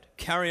project,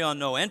 carry on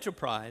no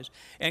enterprise,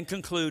 and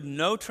conclude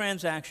no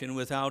transaction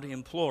without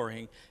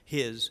imploring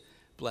his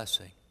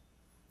blessing.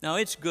 Now,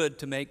 it's good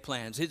to make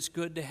plans. It's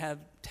good to have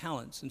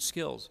talents and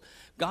skills.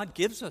 God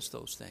gives us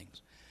those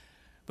things.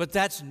 But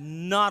that's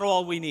not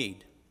all we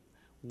need.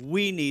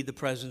 We need the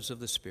presence of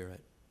the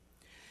Spirit.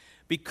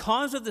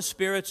 Because of the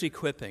Spirit's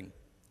equipping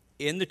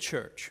in the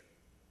church,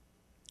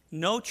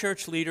 no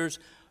church leaders,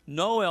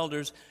 no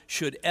elders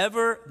should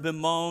ever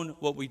bemoan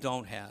what we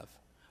don't have.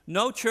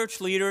 No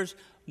church leaders,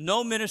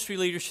 no ministry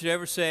leaders should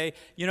ever say,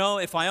 you know,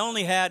 if I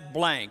only had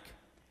blank,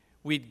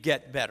 we'd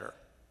get better.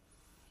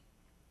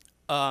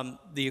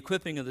 The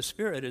equipping of the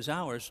Spirit is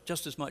ours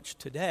just as much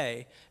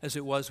today as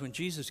it was when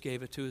Jesus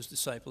gave it to his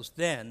disciples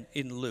then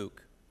in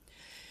Luke.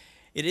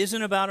 It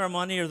isn't about our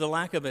money or the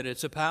lack of it.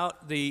 It's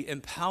about the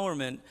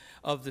empowerment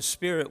of the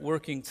Spirit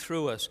working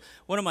through us.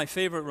 One of my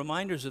favorite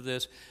reminders of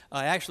this,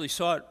 I actually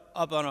saw it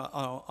up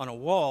on a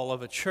wall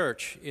of a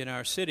church in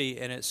our city,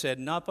 and it said,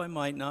 not by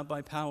might, not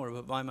by power,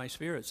 but by my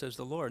Spirit, says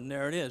the Lord. And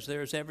there it is.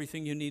 There's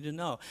everything you need to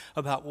know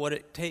about what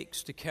it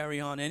takes to carry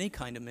on any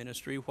kind of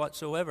ministry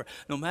whatsoever,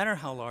 no matter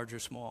how large or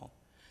small.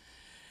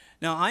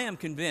 Now, I am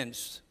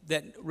convinced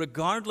that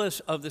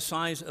regardless of the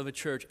size of a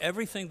church,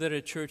 everything that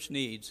a church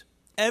needs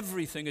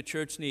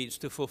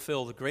to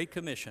fulfill the Great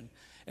Commission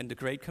and the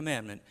Great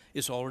Commandment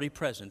is already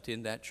present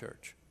in that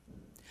church.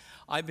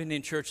 I've been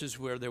in churches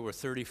where there were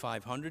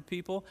 3,500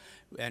 people,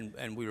 and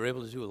we were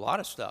able to do a lot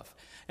of stuff.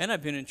 And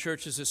I've been in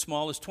churches as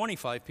small as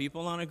 25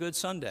 people on a good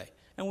Sunday,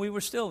 and we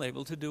were still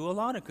able to do a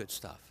lot of good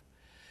stuff.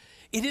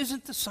 It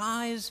isn't the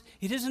size,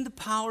 it isn't the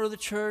power of the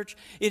church,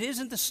 it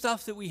isn't the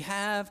stuff that we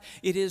have,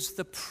 it is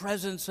the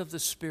presence of the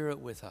Spirit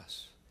with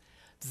us.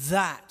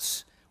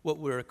 That's what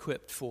we're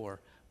equipped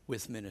for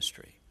with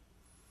ministry.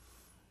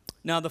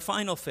 Now, the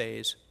final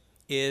phase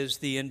is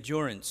the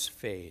endurance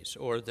phase,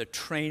 or the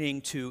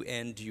training to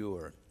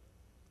endure.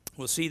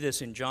 We'll see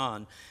this in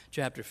John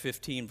chapter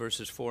 15,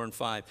 verses 4 and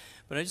 5.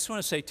 But I just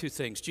want to say two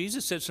things.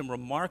 Jesus said some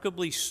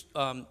remarkably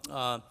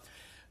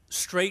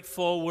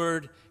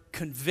straightforward,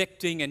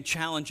 convicting, and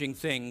challenging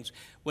things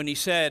when he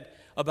said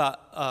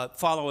about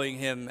following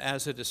him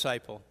as a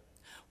disciple.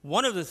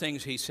 One of the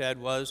things he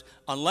said was,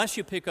 unless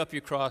you pick up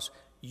your cross,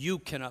 you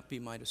cannot be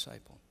my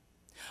disciple.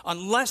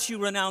 Unless you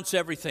renounce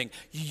everything,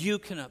 you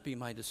cannot be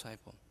my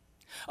disciple.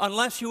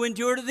 Unless you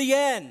endure to the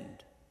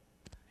end,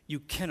 you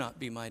cannot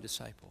be my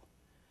disciple.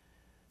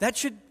 That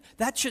should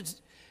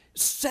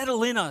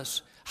settle in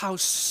us how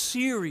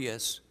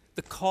serious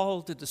the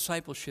call to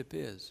discipleship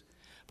is,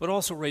 but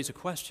also raise a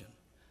question.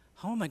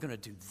 How am I going to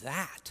do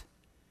that?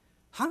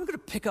 How am I going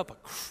to pick up a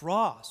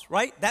cross,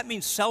 right? That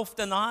means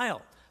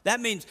self-denial.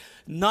 That means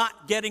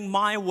not getting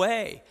my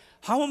way.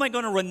 How am I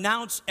going to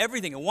renounce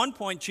everything? At one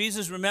point,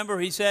 Jesus, remember,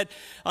 he said,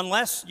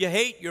 unless you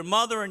hate your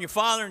mother and your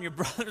father and your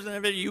brothers and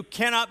everything, you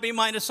cannot be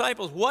my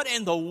disciples. What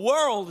in the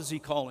world is he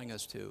calling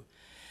us to?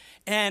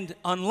 And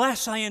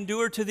unless I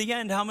endure to the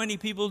end, how many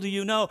people do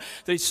you know?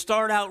 They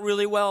start out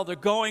really well, they're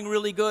going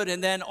really good,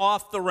 and then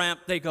off the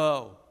ramp they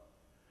go.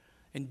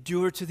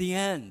 Endure to the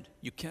end.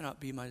 You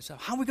cannot be my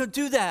disciple. How are we going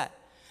to do that?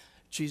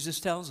 Jesus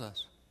tells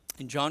us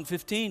in John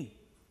 15,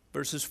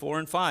 verses 4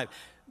 and 5.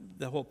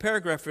 The whole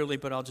paragraph really,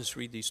 but I'll just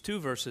read these two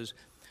verses.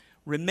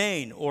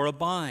 Remain or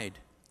abide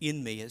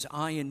in me as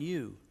I in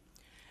you.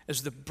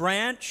 As the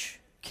branch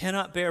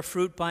cannot bear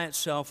fruit by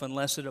itself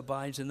unless it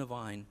abides in the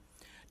vine,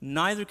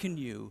 neither can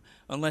you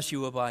unless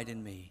you abide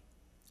in me.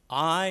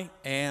 I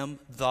am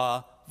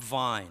the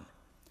vine.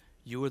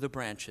 You are the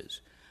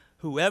branches.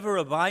 Whoever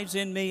abides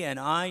in me and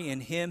I in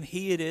him,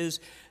 he it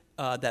is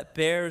that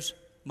bears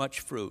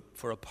much fruit.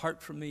 For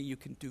apart from me, you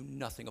can do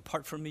nothing.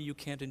 Apart from me, you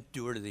can't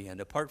endure to the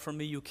end. Apart from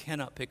me, you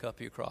cannot pick up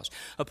your cross.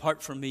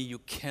 Apart from me, you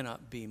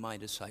cannot be my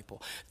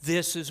disciple.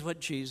 This is what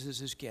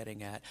Jesus is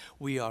getting at.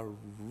 We are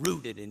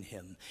rooted in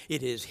him.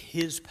 It is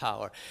his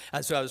power.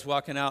 As I was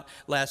walking out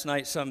last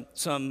night,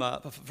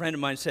 a friend of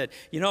mine said,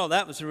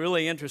 that was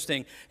really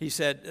interesting. He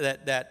said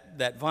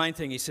that vine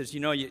thing, he says,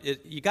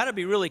 you got to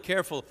be really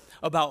careful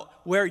about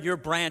where your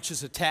branch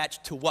is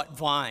attached to what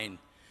vine.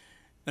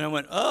 And I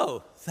went,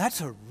 oh, that's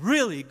a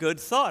really good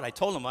thought. I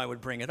told him I would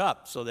bring it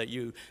up so that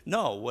you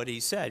know what he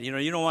said. You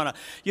don't want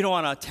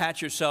to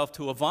attach yourself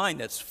to a vine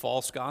that's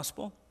false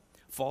gospel,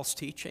 false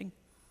teaching,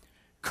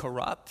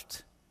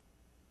 corrupt,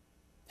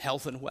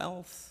 health and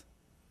wealth.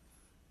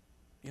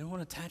 You don't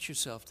want to attach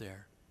yourself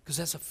there because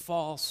that's a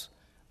false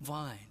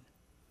vine.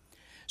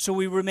 So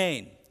we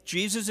remain.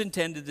 Jesus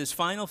intended this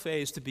final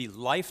phase to be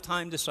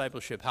lifetime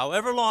discipleship.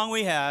 However long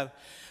we have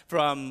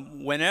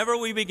from whenever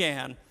we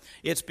began,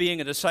 it's being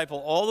a disciple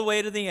all the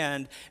way to the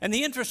end. And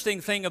the interesting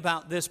thing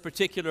about this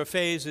particular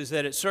phase is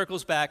that it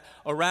circles back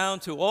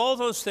around to all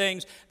those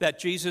things that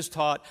Jesus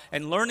taught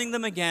and learning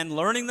them again,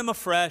 learning them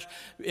afresh,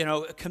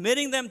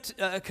 committing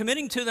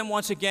to them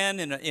once again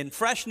in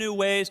fresh new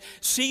ways,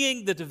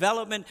 seeing the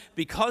development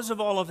because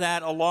of all of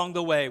that along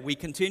the way. We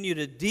continue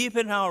to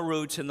deepen our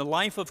roots in the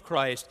life of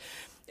Christ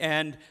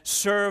and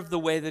serve the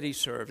way that he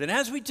served. And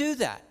as we do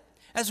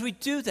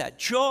that,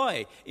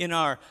 joy in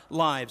our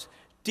lives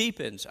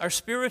deepens. Our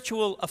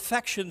spiritual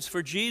affections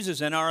for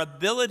Jesus and our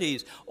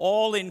abilities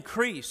all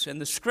increase, and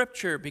the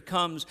Scripture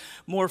becomes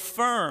more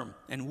firm,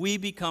 and we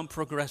become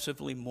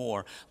progressively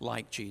more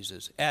like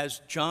Jesus.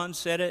 As John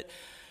said it,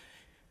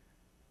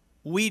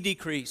 we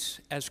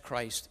decrease as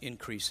Christ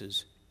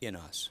increases in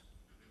us.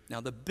 Now,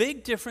 the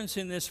big difference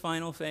in this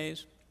final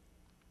phase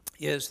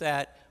is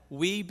that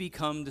we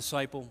become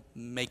disciple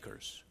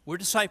makers. We're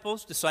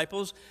disciples.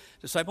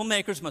 Disciple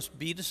makers must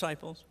be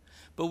disciples.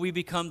 But we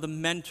become the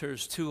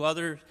mentors to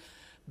other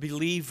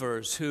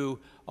believers who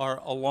are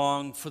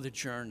along for the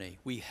journey.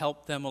 We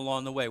help them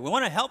along the way. We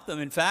want to help them,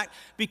 in fact,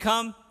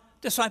 become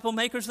disciple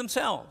makers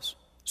themselves,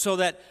 so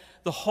that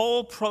the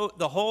whole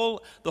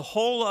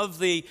of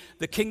the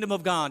kingdom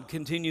of God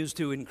continues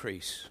to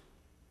increase.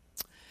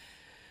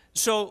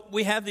 So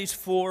we have these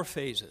four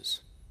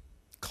phases: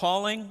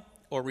 calling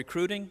or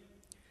recruiting,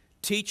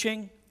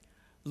 teaching,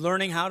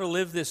 learning how to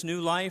live this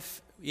new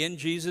life in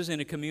Jesus in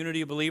a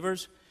community of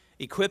believers,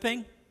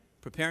 equipping,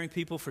 preparing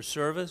people for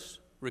service,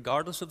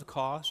 regardless of the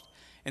cost,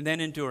 and then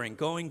enduring,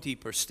 going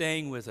deeper,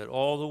 staying with it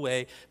all the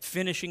way,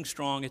 finishing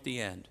strong at the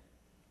end.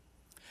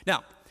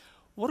 Now,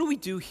 what do we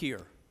do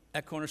here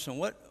at Cornerstone?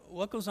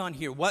 What goes on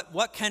here?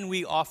 What can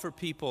we offer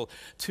people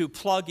to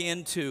plug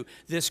into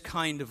this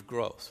kind of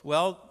growth?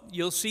 Well,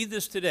 you'll see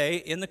this today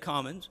in the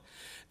Commons.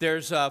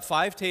 There's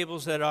 5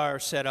 tables that are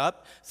set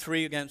up,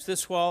 3 against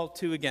this wall,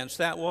 2 against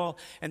that wall,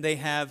 and they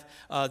have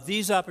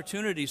these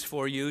opportunities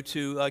for you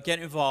to get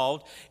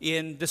involved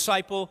in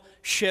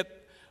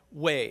discipleship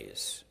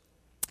ways.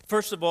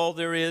 First of all,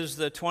 there is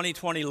the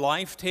 2020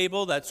 life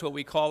table. That's what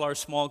we call our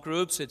small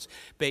groups. It's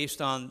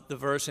based on the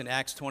verse in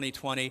Acts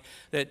 20:20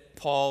 that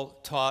Paul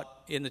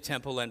taught in the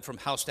temple and from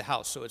house to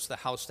house. So it's the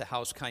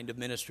house-to-house kind of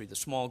ministry, the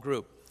small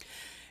group.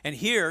 And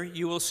here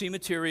you will see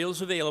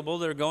materials available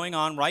that are going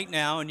on right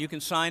now, and you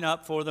can sign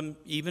up for them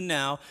even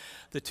now.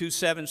 The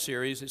 2-7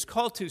 series. It's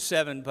called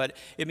 2-7, but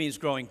it means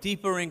growing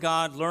deeper in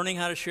God, learning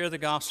how to share the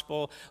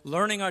gospel,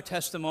 learning our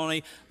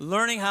testimony,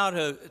 learning how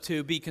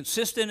to be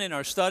consistent in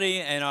our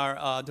study and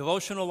our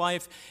devotional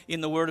life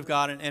in the Word of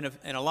God,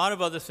 and a lot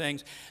of other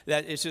things.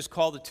 That is just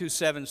called the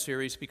 2-7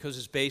 series because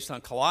it's based on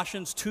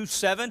Colossians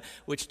 2:7,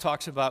 which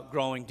talks about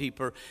growing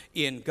deeper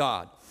in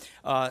God.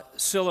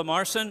 Scylla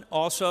Marson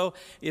also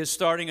is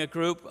starting a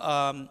group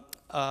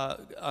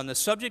on the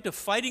subject of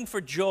fighting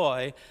for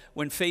joy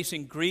when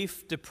facing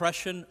grief,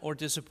 depression, or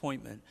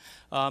disappointment.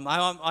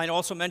 I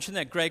also mentioned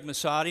that Greg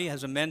Masadi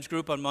has a men's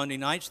group on Monday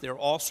nights. They're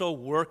also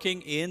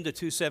working in the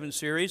 2-7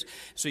 series,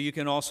 so you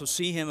can also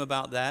see him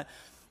about that.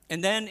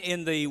 And then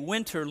in the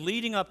winter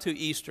leading up to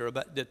Easter,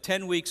 about the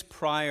 10 weeks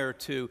prior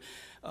to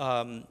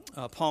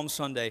Palm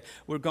Sunday,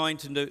 we're going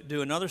to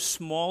do another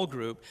small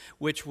group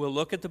which will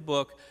look at the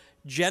book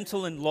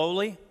Gentle and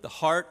Lowly, The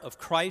Heart of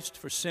Christ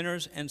for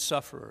Sinners and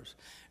Sufferers.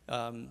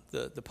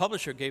 The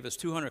publisher gave us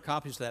 200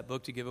 copies of that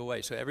book to give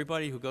away. So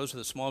everybody who goes to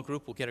the small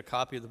group will get a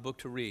copy of the book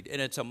to read.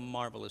 And it's a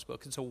marvelous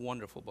book. It's a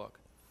wonderful book.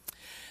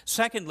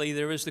 Secondly,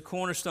 there is the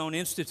Cornerstone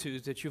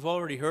Institute that you've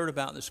already heard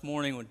about this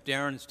morning when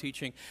Darren is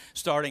teaching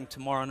starting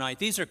tomorrow night.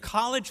 These are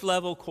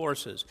college-level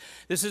courses.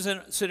 This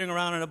isn't sitting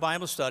around in a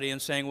Bible study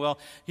and saying, well,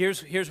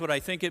 here's what I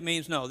think it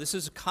means. No, this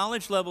is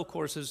college-level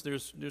courses.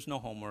 There's no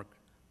homework.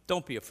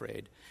 Don't be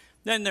afraid.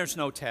 Then there's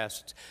no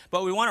tests.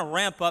 But we want to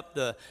ramp up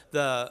the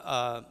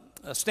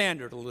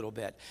standard a little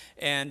bit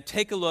and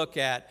take a look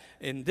at,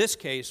 in this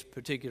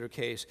particular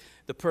case,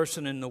 the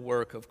person and the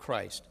work of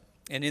Christ.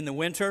 And in the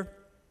winter,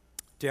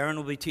 Darren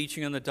will be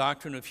teaching on the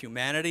doctrine of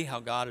humanity,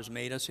 how God has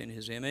made us in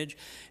His image,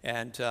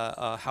 and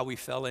how we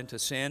fell into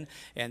sin.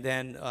 And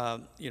then,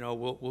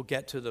 we'll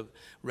get to the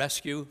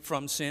rescue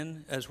from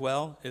sin as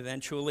well,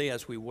 eventually,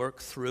 as we work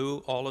through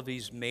all of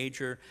these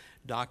major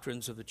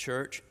doctrines of the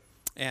church.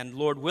 And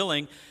Lord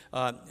willing,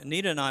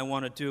 Nita and I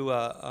want to do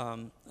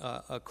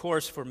a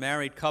course for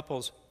married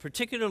couples,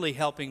 particularly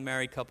helping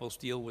married couples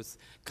deal with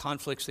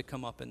conflicts that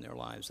come up in their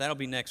lives. That'll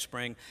be next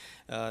spring,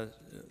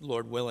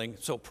 Lord willing,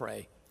 so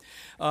pray.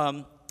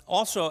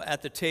 Also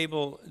at the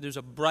table, there's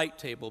a Bright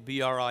table,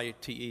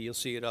 Brite. You'll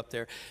see it up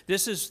there.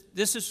 This is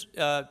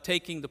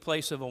taking the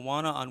place of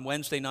Awana on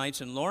Wednesday nights,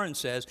 and Lauren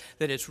says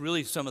that it's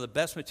really some of the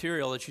best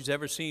material that she's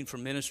ever seen for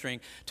ministering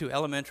to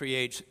elementary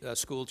age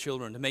school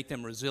children to make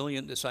them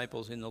resilient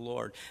disciples in the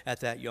Lord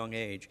at that young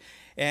age.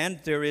 And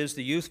there is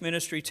the youth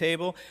ministry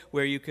table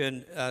where you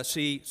can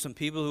see some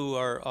people who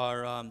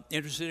are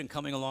interested in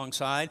coming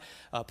alongside.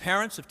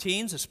 Parents of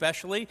teens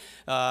especially.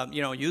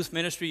 Youth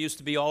ministry used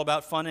to be all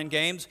about fun and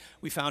games.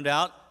 We found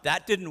out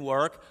that didn't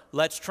work.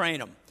 Let's train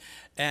them.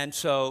 And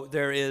so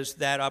there is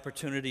that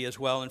opportunity as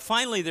well. And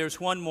finally, there's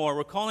one more.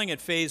 We're calling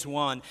it Phase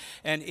 1,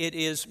 and it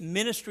is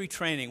ministry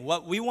training.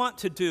 What we want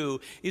to do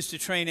is to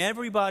train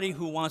everybody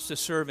who wants to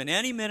serve in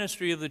any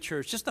ministry of the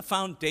church, just the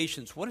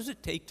foundations. What does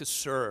it take to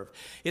serve?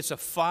 It's a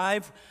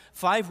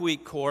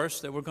five-week course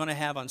that we're going to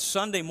have on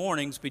Sunday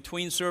mornings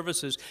between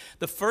services.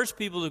 The first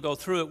people to go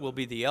through it will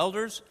be the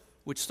elders,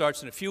 which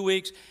starts in a few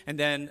weeks, and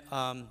then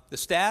the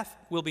staff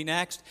will be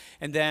next,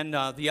 and then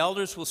the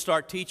elders will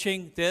start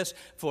teaching this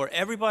for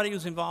everybody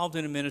who's involved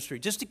in a ministry,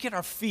 just to get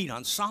our feet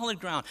on solid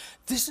ground.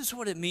 This is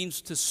what it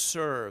means to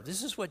serve.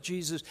 This is what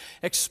Jesus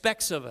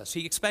expects of us.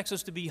 He expects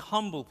us to be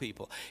humble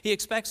people. He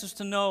expects us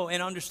to know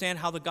and understand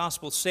how the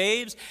gospel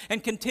saves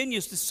and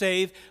continues to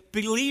save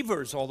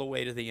believers all the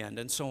way to the end,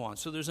 and so on.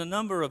 So there's a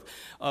number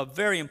of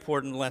very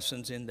important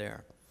lessons in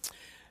there.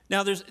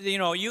 Now,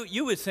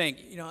 you would think,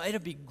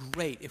 it'd be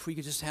great if we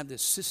could just have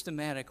this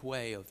systematic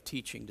way of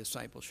teaching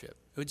discipleship.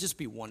 It would just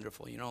be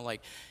wonderful,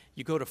 like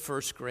you go to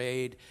first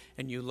grade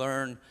and you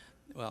learn,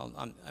 well,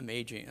 I'm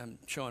aging, I'm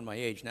showing my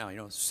age now,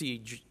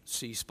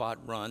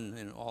 C-spot run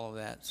and all of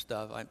that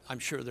stuff. I'm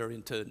sure they're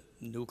into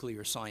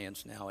nuclear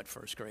science now at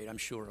first grade, I'm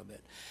sure of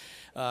it.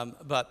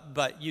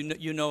 But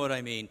you know what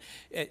I mean.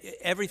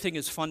 Everything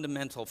is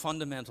fundamental,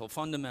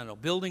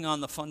 building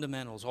on the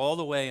fundamentals all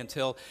the way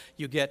until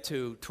you get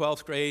to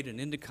 12th grade and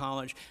into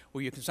college,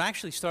 where you can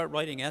actually start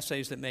writing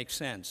essays that make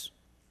sense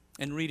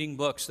and reading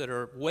books that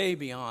are way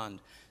beyond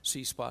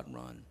C-spot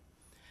run.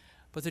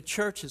 But the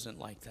church isn't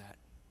like that.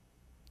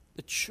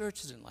 The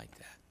church isn't like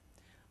that.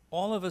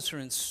 All of us are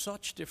in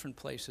such different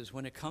places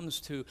when it comes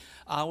to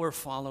our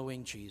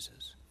following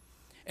Jesus.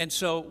 And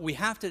so we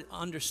have to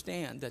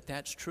understand that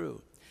that's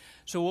true.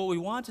 So what we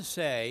want to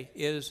say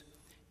is,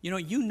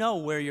 you know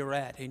where you're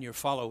at in your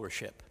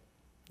followership.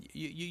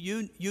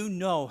 You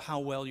know how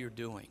well you're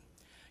doing.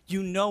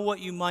 You know what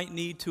you might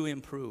need to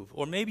improve.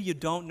 Or maybe you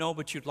don't know,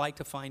 but you'd like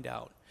to find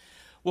out.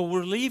 Well,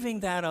 we're leaving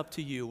that up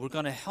to you. We're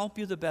going to help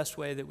you the best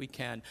way that we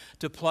can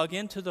to plug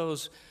into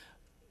those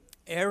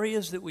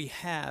areas that we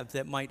have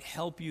that might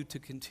help you to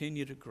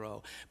continue to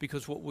grow.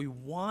 Because what we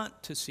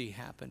want to see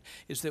happen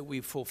is that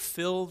we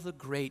fulfill the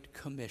Great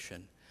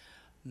Commission.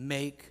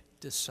 Make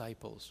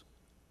disciples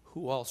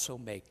who also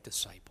make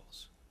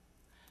disciples.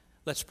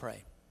 Let's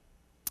pray.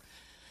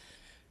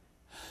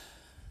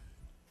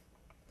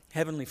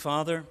 Heavenly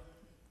Father,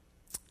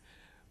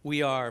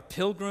 we are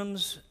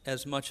pilgrims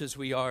as much as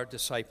we are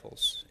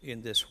disciples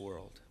in this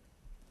world.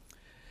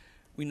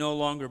 We no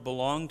longer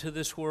belong to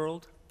this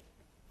world,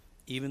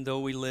 even though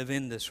we live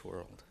in this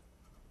world.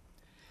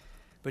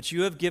 But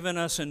you have given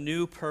us a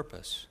new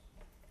purpose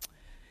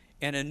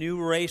and a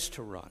new race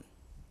to run,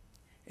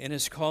 and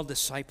it's called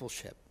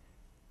discipleship.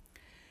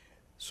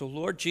 So,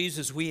 Lord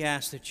Jesus, we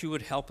ask that you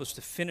would help us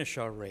to finish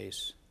our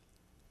race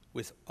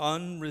with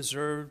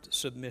unreserved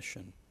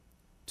submission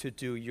to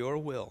do your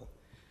will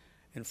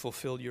and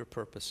fulfill your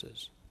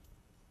purposes.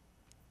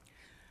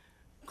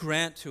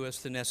 Grant to us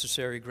the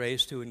necessary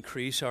grace to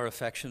increase our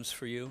affections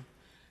for you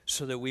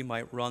so that we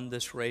might run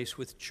this race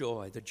with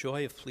joy, the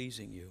joy of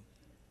pleasing you.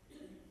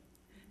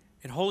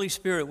 And Holy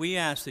Spirit, we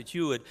ask that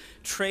you would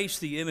trace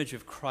the image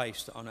of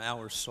Christ on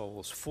our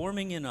souls,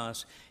 forming in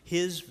us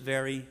his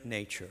very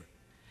nature.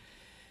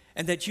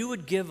 And that you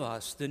would give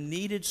us the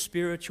needed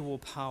spiritual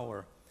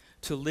power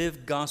to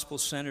live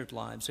gospel-centered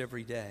lives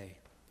every day.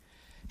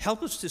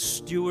 Help us to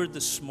steward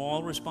the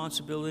small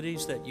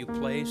responsibilities that you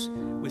place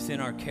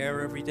within our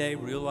care every day,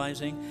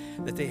 realizing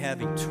that they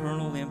have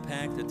eternal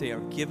impact, that they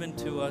are given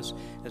to us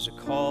as a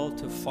call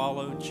to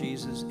follow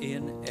Jesus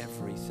in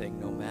everything,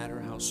 no matter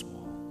how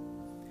small.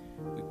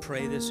 We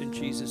pray this in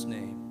Jesus'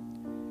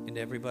 name. And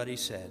everybody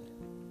said,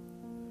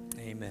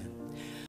 amen.